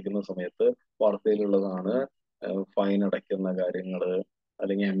ചിന്തിക്കുന്ന സമയത്ത് വാർത്തയിലുള്ളതാണ് ഫൈൻ അടയ്ക്കുന്ന കാര്യങ്ങള്,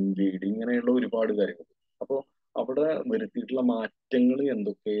 അല്ലെങ്കിൽ MVD ഇങ്ങനെയുള്ള ഒരുപാട് കാര്യങ്ങൾ. അപ്പോൾ അവിടെ വരുത്തിയിട്ടുള്ള മാറ്റങ്ങൾ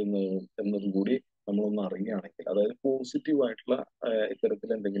എന്തൊക്കെയെന്ന് എന്നതുകൂടി നമ്മളൊന്ന് അറിയുകയാണെങ്കിൽ, അതായത് പോസിറ്റീവായിട്ടുള്ള ഇത്തരത്തിൽ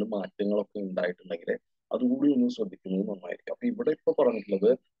എന്തെങ്കിലും മാറ്റങ്ങളൊക്കെ ഉണ്ടായിട്ടുണ്ടെങ്കിൽ അതുകൂടി ഒന്ന് ശ്രദ്ധിക്കുന്നത് നന്നായിരിക്കും. അപ്പൊ ഇവിടെ ഇപ്പൊ പറഞ്ഞിട്ടുള്ളത്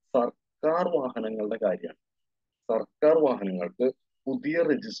സർക്കാർ വാഹനങ്ങളുടെ കാര്യമാണ്. സർക്കാർ വാഹനങ്ങൾക്ക് പുതിയ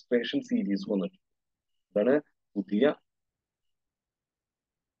രജിസ്ട്രേഷൻ സീരീസ് വന്നിട്ടുണ്ട്. അതാണ് പുതിയ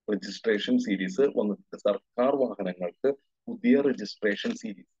രജിസ്ട്രേഷൻ സീരീസ് വന്നിട്ടുണ്ട്. സർക്കാർ വാഹനങ്ങൾക്ക് പുതിയ രജിസ്ട്രേഷൻ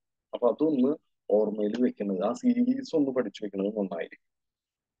സീരീസ്. അപ്പൊ അതൊന്ന് ഓർമ്മയിൽ വെക്കുന്നത്, ആ സീരീസ് ഒന്ന് പഠിച്ചു വെക്കുന്നത് നന്നായിരിക്കും.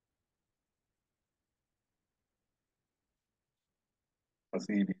 ആ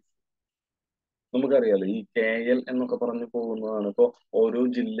സീരീസ് നമുക്കറിയാലോ, ഈ KL എന്നൊക്കെ പറഞ്ഞു പോകുന്നതാണ്. ഇപ്പൊ ഓരോ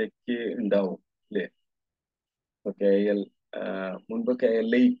ജില്ലയ്ക്ക് ഉണ്ടാവും അല്ലേ? ഇപ്പൊ KL മുൻപ്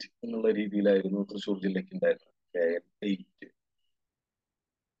KL8 എന്നുള്ള രീതിയിലായിരുന്നു തൃശ്ശൂർ ജില്ലയ്ക്ക് ഉണ്ടായിരുന്നത്, KL8.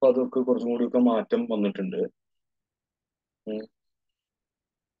 അപ്പൊ അതൊക്കെ കുറച്ചും കൂടിയൊക്കെ മാറ്റം വന്നിട്ടുണ്ട്.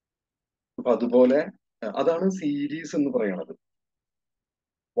 അപ്പൊ അതുപോലെ അതാണ് സീരീസ് എന്ന് പറയണത്.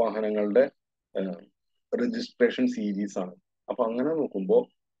 വാഹനങ്ങളുടെ രജിസ്ട്രേഷൻ സീരീസ് ആണ്. അപ്പൊ അങ്ങനെ നോക്കുമ്പോൾ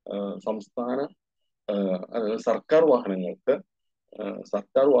സംസ്ഥാന സർക്കാർ വാഹനങ്ങൾക്ക്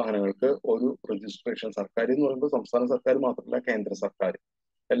ഒരു രജിസ്ട്രേഷൻ, സർക്കാർ എന്ന് പറയുമ്പോൾ സംസ്ഥാന സർക്കാർ മാത്രമല്ല, കേന്ദ്ര സർക്കാർ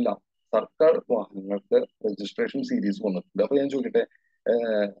എല്ലാം സർക്കാർ വാഹനങ്ങൾക്ക് രജിസ്ട്രേഷൻ സീരീസ് വന്നിട്ടുണ്ട്. അപ്പൊ ഞാൻ ചോദിക്കട്ടെ,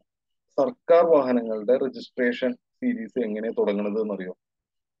 സർക്കാർ വാഹനങ്ങളുടെ രജിസ്ട്രേഷൻ സീരീസ് എങ്ങനെയാ തുടങ്ങുന്നത് എന്നറിയോ?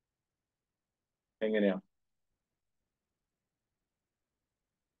 എങ്ങനെയാ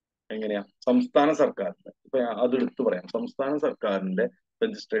എങ്ങനെയാ സംസ്ഥാന സർക്കാരിന്റെ, ഇപ്പൊ അത് എടുത്തു പറയാം. സംസ്ഥാന സർക്കാരിന്റെ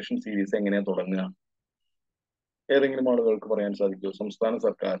രജിസ്ട്രേഷൻ സീരീസ് എങ്ങനെയാ തുടങ്ങുക? ഏതെങ്കിലും ആളുകൾക്ക് പറയാൻ സാധിക്കുമോ സംസ്ഥാന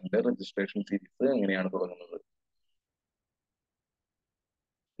സർക്കാരിന്റെ രജിസ്ട്രേഷൻ സീരീസ് എങ്ങനെയാണ് തുടങ്ങുന്നത്?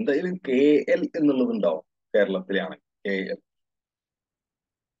 എന്തായാലും KL എന്നുള്ളത് ഉണ്ടാവും കേരളത്തിലാണ്. KL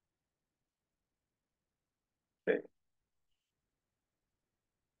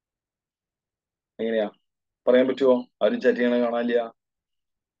എങ്ങനെയാ പറയാൻ പറ്റുമോ? ആരും ചാറ്റ് ചെയ്യണ കാണാനില്ല.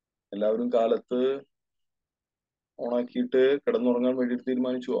 എല്ലാവരും കാലത്ത് ഓണാക്കിയിട്ട് കിടന്നുറങ്ങാൻ വേണ്ടിയിട്ട്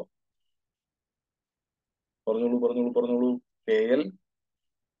തീരുമാനിച്ചുവോ? പറഞ്ഞോളൂ പറഞ്ഞോളൂ പറഞ്ഞോളൂ. KL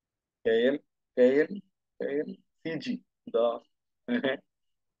KL KL KLCG എന്താ?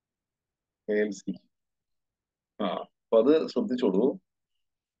 KLCG. ആ, അപ്പൊ അത് ശ്രദ്ധിച്ചോളൂ.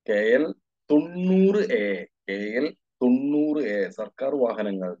 KL 90A, KL 90A സർക്കാർ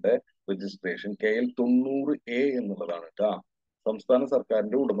വാഹനങ്ങളുടെ രജിസ്ട്രേഷൻ KL 90A എന്നുള്ളതാണ് കേട്ടാ. സംസ്ഥാന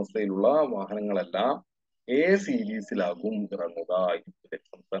സർക്കാരിന്റെ ഉടമസ്ഥയിലുള്ള വാഹനങ്ങളെല്ലാം A സീരീസിലാകും ഇറങ്ങുക.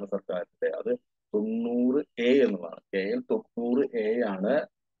 സംസ്ഥാന സർക്കാരിന്റെ അത് 90A എന്നുള്ളതാണ്. KL 90A ആണ്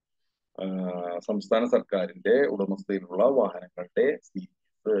സംസ്ഥാന സർക്കാരിന്റെ ഉടമസ്ഥയിലുള്ള വാഹനങ്ങളുടെ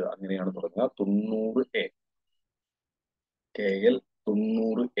സീരീസ്. അങ്ങനെയാണ് തുടങ്ങുക, 90A. KL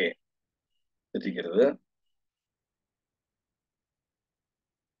 90A തെറ്റിക്കരുത്.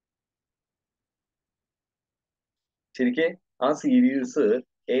 ശരിക്ക് ആ സീരീസ്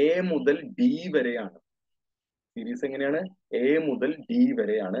A മുതൽ D വരെയാണ്. സീരീസ് എങ്ങനെയാണ്? A മുതൽ D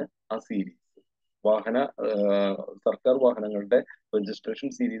വരെയാണ് ആ സീരീസ്. വാഹന സർക്കാർ വാഹനങ്ങളുടെ രജിസ്ട്രേഷൻ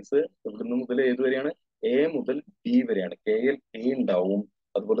സീരീസ് ഇവിടുന്ന് മുതൽ ഏത് വരെയാണ്? A മുതൽ D വരെയാണ്. KLA ഉണ്ടാവും,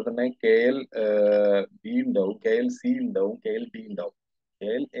 അതുപോലെ തന്നെ KLB ഉണ്ടാവും, KLC ഉണ്ടാവും, KLD ഉണ്ടാവും.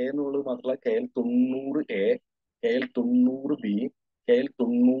 KLA എന്നുള്ളത് മാത്രമല്ല, KL 90A, KL 90B, KL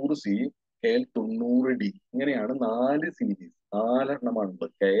 90C, KL 90D, ഇങ്ങനെയാണ് 4 series, 4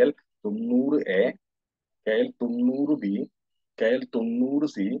 എണ്ണമാണുള്ളത്. KL 90A, KL 90B, KL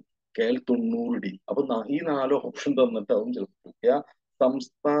 90C, KL 90D. അപ്പൊ ഈ 4 ഓപ്ഷൻ തന്നിട്ടാവും ചിലപ്പോൾ ചോദിക്കുക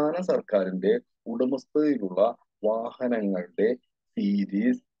സംസ്ഥാന സർക്കാരിന്റെ ഉടമസ്ഥതയിലുള്ള വാഹനങ്ങളുടെ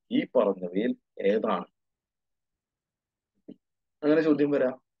സീരീസ് ഈ പറഞ്ഞവയിൽ ഏതാണ്? അങ്ങനെ ചോദ്യം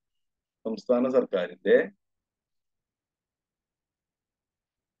വരാം. സംസ്ഥാന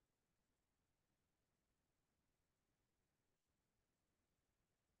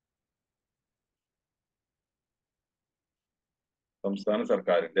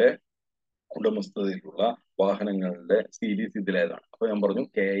സർക്കാരിന്റെ ഉടമസ്ഥതയിലുള്ള വാഹനങ്ങളുടെ സീരീസ് ഇതിലേതാണ്? അപ്പൊ ഞാൻ പറഞ്ഞു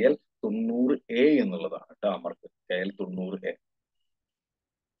KL 90A എന്നുള്ളതാണ് കേട്ടോ മാർക്ക്. KL 90A.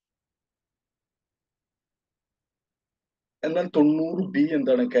 എന്നാൽ 90B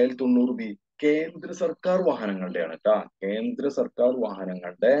എന്താണ്? KL 90B കേന്ദ്ര സർക്കാർ വാഹനങ്ങളുടെയാണ് കേട്ടാ. കേന്ദ്ര സർക്കാർ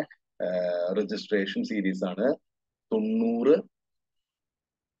വാഹനങ്ങളുടെ രജിസ്ട്രേഷൻ സീരീസ് ആണ്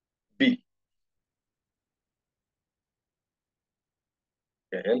 90B.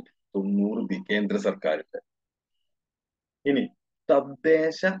 KL 90B കേന്ദ്ര സർക്കാരിന്റെ. ഇനി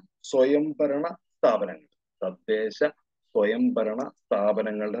തദ്ദേശ സ്വയംഭരണ സ്ഥാപനങ്ങൾ, തദ്ദേശ സ്വയംഭരണ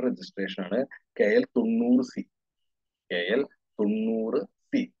സ്ഥാപനങ്ങളുടെ രജിസ്ട്രേഷൻ ആണ് KL 90C. KL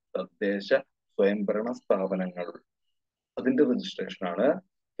 90C തദ്ദേശ സ്വയംഭരണ സ്ഥാപനങ്ങൾ, അതിന്റെ രജിസ്ട്രേഷൻ ആണ്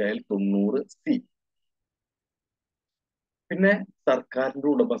KL 90C. പിന്നെ സർക്കാരിന്റെ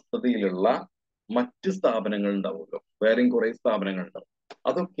ഉടമസ്ഥതയിലുള്ള മറ്റ് സ്ഥാപനങ്ങൾ ഉണ്ടാവുമല്ലോ, വേറെയും കുറെ സ്ഥാപനങ്ങൾ ഉണ്ടാവും.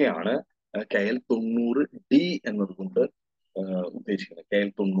 അതൊക്കെയാണ് KL 90D എന്നതുകൊണ്ട് ഉദ്ദേശിക്കുന്നത്. KL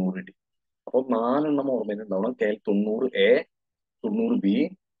 90D. അപ്പൊ 4 ഓർമ്മയിൽ ഉണ്ടാവണം. KL 90A, 90B,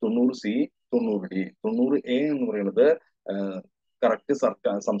 90C, 90D. 90A എന്ന് പറയുന്നത് കറക്റ്റ്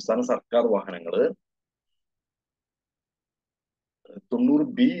സംസ്ഥാന സർക്കാർ വാഹനങ്ങള്.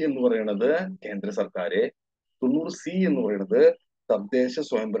 90B എന്ന് പറയുന്നത് കേന്ദ്ര സർക്കാര്. 90C എന്ന് പറയുന്നത് തദ്ദേശ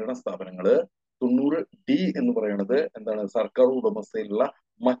സ്വയംഭരണ സ്ഥാപനങ്ങള്. 90D എന്ന് പറയുന്നത് എന്താണ്? സർക്കാർ ഉടമസ്ഥയിലുള്ള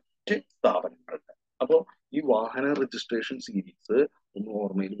മറ്റ് സ്ഥാപനങ്ങളുടെ. അപ്പോ ഈ വാഹന രജിസ്ട്രേഷൻ സീരീസ് ഒന്ന്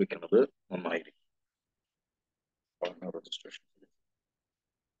ഓർമ്മയിൽ വെക്കുന്നത് നന്നായിരിക്കും. വാഹന രജിസ്ട്രേഷൻ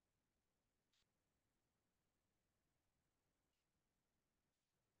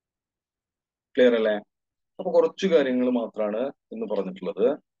ക്ലിയർ അല്ലേ? അപ്പൊ കുറച്ച് കാര്യങ്ങൾ മാത്രമാണ് ഇന്ന് പറഞ്ഞിട്ടുള്ളത്.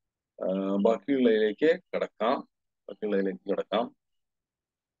 ബാക്കിയുള്ളതിലേക്ക് കിടക്കാം.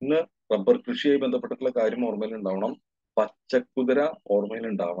 ഇന്ന് റബ്ബർ കൃഷിയായി ബന്ധപ്പെട്ടിട്ടുള്ള കാര്യം ഓർമ്മയിൽ ഉണ്ടാവണം. പച്ചക്കുതിര ഓർമ്മയിൽ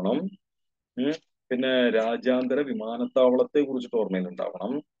ഉണ്ടാവണം. പിന്നെ രാജ്യാന്തര വിമാനത്താവളത്തെ കുറിച്ചിട്ട് ഓർമ്മയിൽ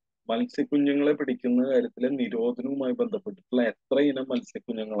ഉണ്ടാവണം. മത്സ്യക്കുഞ്ഞുങ്ങളെ പിടിക്കുന്ന കാര്യത്തിലെ നിരോധനവുമായി ബന്ധപ്പെട്ടിട്ടുള്ള എത്ര ഇനം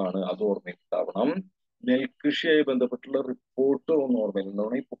മത്സ്യക്കുഞ്ഞുങ്ങളാണ് അത് ഓർമ്മയിൽ ഉണ്ടാവണം. നെൽകൃഷിയായി ബന്ധപ്പെട്ടുള്ള റിപ്പോർട്ട് ഒന്ന് ഓർമ്മയിൽ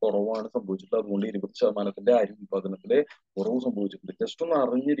ഉണ്ടാവണം. ഇപ്പൊ കുറവാണ് സംഭവിച്ചിട്ടുള്ളത്, അതുകൊണ്ട് 20% അരി ഉത്പാദനത്തില് കുറവ് സംഭവിച്ചിട്ടുണ്ട്. ജസ്റ്റ് ഒന്ന്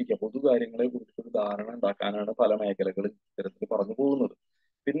അറിഞ്ഞിരിക്കുക. പൊതു കാര്യങ്ങളെ കുറിച്ച് ഒരു ധാരണ ഉണ്ടാക്കാനാണ് പല മേഖലകളിൽ ഇത്തരത്തിൽ പറഞ്ഞു പോകുന്നത്.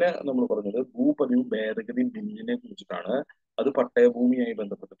 പിന്നെ നമ്മൾ പറഞ്ഞത് ഭൂപതിവ് ഭേദഗതി ബില്ലിനെ കുറിച്ചിട്ടാണ്. അത് പട്ടയഭൂമിയായി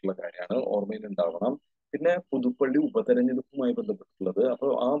ബന്ധപ്പെട്ടിട്ടുള്ള കാര്യമാണ്, ഓർമ്മയിൽ ഉണ്ടാവണം. പിന്നെ പുതുപ്പള്ളി ഉപതെരഞ്ഞെടുപ്പുമായി ബന്ധപ്പെട്ടിട്ടുള്ളത്. അപ്പൊ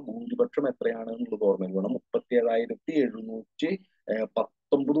ആ ഭൂരിപക്ഷം എത്രയാണ് എന്നുള്ളത് ഓർമ്മയിൽ വേണം.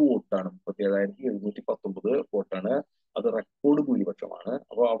 37,719 വോട്ടാണ്. 37,719 വോട്ടാണ്. അത് റെക്കോർഡ് ഭൂരിപക്ഷമാണ്.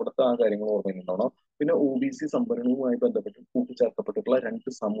 അപ്പോൾ അവിടുത്തെ ആ കാര്യങ്ങൾ ഓർമ്മയിൽ ഉണ്ടാവണം. പിന്നെ OBC സംവരണവുമായി ബന്ധപ്പെട്ട് കൂട്ടിച്ചേർക്കപ്പെട്ടിട്ടുള്ള 2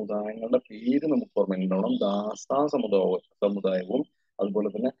 സമുദായങ്ങളുടെ പേര് നമുക്ക് ഓർമ്മയിൽ ഉണ്ടാവണം. ദാസ സമുദായവും അതുപോലെ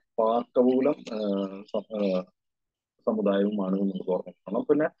തന്നെ പാർക്കവൂലം സമുദായവുമാണ് നമുക്ക് ഓർമ്മിക്കണം.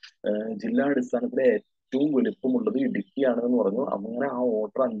 പിന്നെ ജില്ലാടിസ്ഥാനത്തിലെ ഏറ്റവും വലുപ്പമുള്ളത് ഇടുക്കിയാണ് എന്ന് പറഞ്ഞു. അങ്ങനെ ആ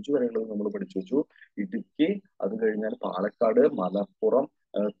ഓർഡർ 5 വരെയുള്ളത് നമ്മൾ പഠിച്ചു വെച്ചു. ഇടുക്കി, അത് കഴിഞ്ഞാൽ പാലക്കാട്, മലപ്പുറം,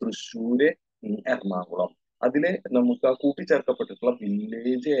 തൃശ്ശൂര്, എറണാകുളം. അതില് നമുക്ക് ആ കൂട്ടിച്ചേർക്കപ്പെട്ടിട്ടുള്ള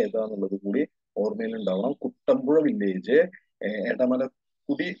വില്ലേജ് ഏതാന്നുള്ളത് കൂടി ഓർമ്മയിൽ ഉണ്ടാവണം. കുട്ടമ്പുഴ വില്ലേജ്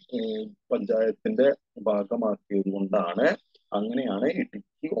എടമലക്കുടി പഞ്ചായത്തിന്റെ ഭാഗമാക്കിയത് കൊണ്ടാണ്, അങ്ങനെയാണ്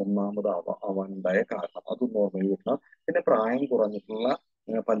ഇടുക്കി ഒന്നാമതാവാനുണ്ടായ കാരണം. അതൊന്നും ഓർമ്മയിൽ വെക്കണം. പിന്നെ പ്രായം കുറഞ്ഞിട്ടുള്ള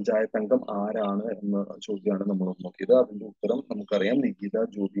പഞ്ചായത്ത് അംഗം ആരാണ് എന്ന ചോദ്യമാണ് നമ്മൾ നോക്കിയത്. അതിന്റെ ഉത്തരം നമുക്കറിയാം, നികിത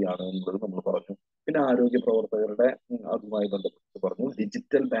ജ്യോതിയാണ് എന്നുള്ളത് നമ്മൾ പറഞ്ഞു. പിന്നെ ആരോഗ്യ പ്രവർത്തകരുടെ അതുമായി ബന്ധപ്പെട്ട് പറഞ്ഞു.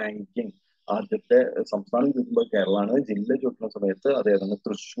 ഡിജിറ്റൽ ബാങ്കിങ് ആദ്യത്തെ സംസ്ഥാനം ചോദിക്കുമ്പോൾ കേരളമാണ്, ജില്ല ചോദിക്കുന്ന സമയത്ത് അത് ഏതാണ്?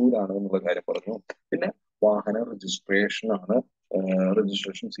 തൃശ്ശൂരാണ് എന്നുള്ള കാര്യം പറഞ്ഞു. പിന്നെ വാഹന രജിസ്ട്രേഷൻ ആണ്,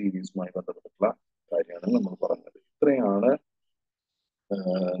 രജിസ്ട്രേഷൻ സീരീസുമായി ബന്ധപ്പെട്ടിട്ടുള്ള കാര്യമാണ് നമ്മൾ പറഞ്ഞത്. ഇത്രയാണ്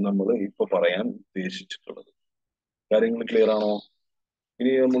നമ്മൾ ഇപ്പൊ പറയാൻ ഉദ്ദേശിച്ചിട്ടുള്ളത്. കാര്യങ്ങൾ ക്ലിയർ ആണോ?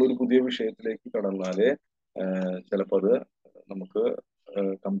 ഇനി നമ്മളൊരു പുതിയ വിഷയത്തിലേക്ക് കടന്നാല് ചിലപ്പോൾ അത് നമുക്ക്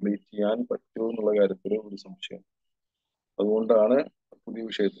കംപ്ലീറ്റ് ചെയ്യാൻ പറ്റുമോ എന്നുള്ള കാര്യത്തിൽ ഒരു സംശയം. അതുകൊണ്ടാണ് പുതിയ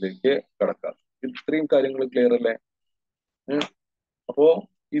വിഷയത്തിലേക്ക് കടക്കാം. ഇത്രയും കാര്യങ്ങൾ ക്ലിയർ അല്ലേ? അപ്പോ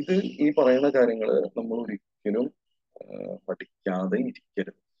ഇത് ഈ പറയുന്ന കാര്യങ്ങൾ നമ്മൾ ഒരിക്കലും പഠിക്കാതെ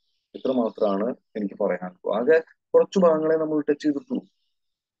ഇരിക്കരുത്. ഇത്ര മാത്രമാണ് എനിക്ക് പറയാനുള്ളൂ. ആകെ കുറച്ച് ഭാഗങ്ങളെ നമ്മൾ ടച്ച് ചെയ്തിട്ടുള്ളൂ.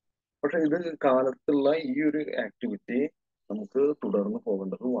 പക്ഷെ ഇത് കാലത്തുള്ള ഈ ഒരു ആക്ടിവിറ്റി നമുക്ക് തുടർന്ന്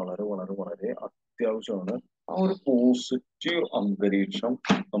പോകേണ്ടത് വളരെ വളരെ വളരെ അത്യാവശ്യമാണ്. ആ ഒരു പോസിറ്റീവ് അന്തരീക്ഷം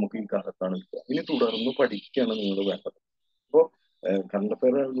നമുക്ക് ഈ കാലത്താണ് കിട്ടുക. ഇനി തുടർന്ന് പഠിക്കുകയാണ് നിങ്ങൾ വേണ്ടത്. അപ്പോൾ കറണ്ട്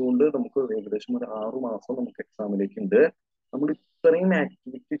അഫയർ ആയതുകൊണ്ട് നമുക്ക് ഏകദേശം ഒരു 6 മാസം നമുക്ക് എക്സാമിലേക്ക് ഉണ്ട്. നമ്മൾ ഇത്രയും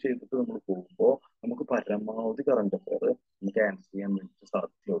ആക്ടിവിറ്റി ചെയ്തിട്ട് നമ്മൾ പോകുമ്പോൾ നമുക്ക് പരമാവധി കറണ്ട് അഫയർ നമുക്ക് ആൻസർ ചെയ്യാൻ വേണ്ടി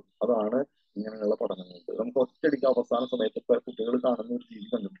സാധ്യതയുള്ളൂ. അതാണ് ഇങ്ങനെയുള്ള പഠനങ്ങൾക്ക് നമുക്ക് ഒറ്റയടിക്ക് അവസാന സമയത്ത് ഇപ്പൊ കുട്ടികൾ കാണുന്ന ഒരു രീതി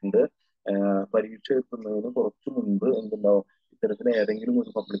കണ്ടിട്ടുണ്ട്. പരീക്ഷ എത്തുന്നതിന് കുറച്ച് മുൻപ് എന്തുണ്ടാവും, ഇത്തരത്തിൽ ഏതെങ്കിലും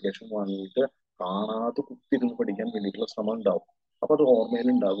ഒരു പബ്ലിക്കേഷൻ വാങ്ങിയിട്ട് കാണാതെ കുത്തിരുന്ന് പഠിക്കാൻ വേണ്ടിയിട്ടുള്ള ശ്രമം ഉണ്ടാവും. അപ്പൊ അത് ഓർമ്മയിൽ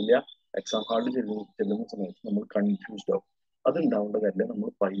ഉണ്ടാവില്ല. എക്സാം ഹാളിൽ ചെല്ലുന്ന സമയത്ത് നമ്മൾ കൺഫ്യൂസ്ഡ് ആവും. അത് ഉണ്ടാവേണ്ട കാര്യം നമ്മൾ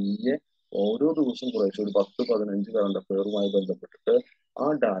പയ്യെ ഓരോ ദിവസവും കുറേശ്ശെ ഒരു 10-15 കറണ്ട് അഫയറുമായി ബന്ധപ്പെട്ടിട്ട് ആ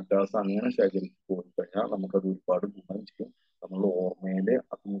ഡാറ്റാസ് അങ്ങനെ ശേഖരിച്ച് പോയി കഴിഞ്ഞാൽ നമുക്കത് ഒരുപാട് ഗുണം ചെയ്യും. നമ്മൾ ഓർമ്മയില്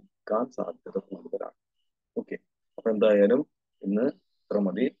അത് നിൽക്കാൻ സാധ്യത കൂടുതലാണ്. ഓക്കെ, അപ്പൊ എന്തായാലും ഇന്ന് ഇത്ര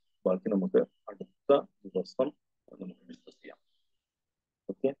മതി. ബാക്കി നമുക്ക് അടുത്ത ദിവസം നമുക്ക് ഡിസ്കസ് ചെയ്യാം.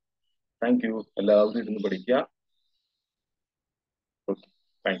 Okay, thank you. എല്ലാവരും ഇരുന്ന് പഠിക്കുക. Okay,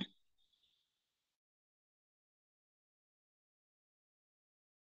 thank you.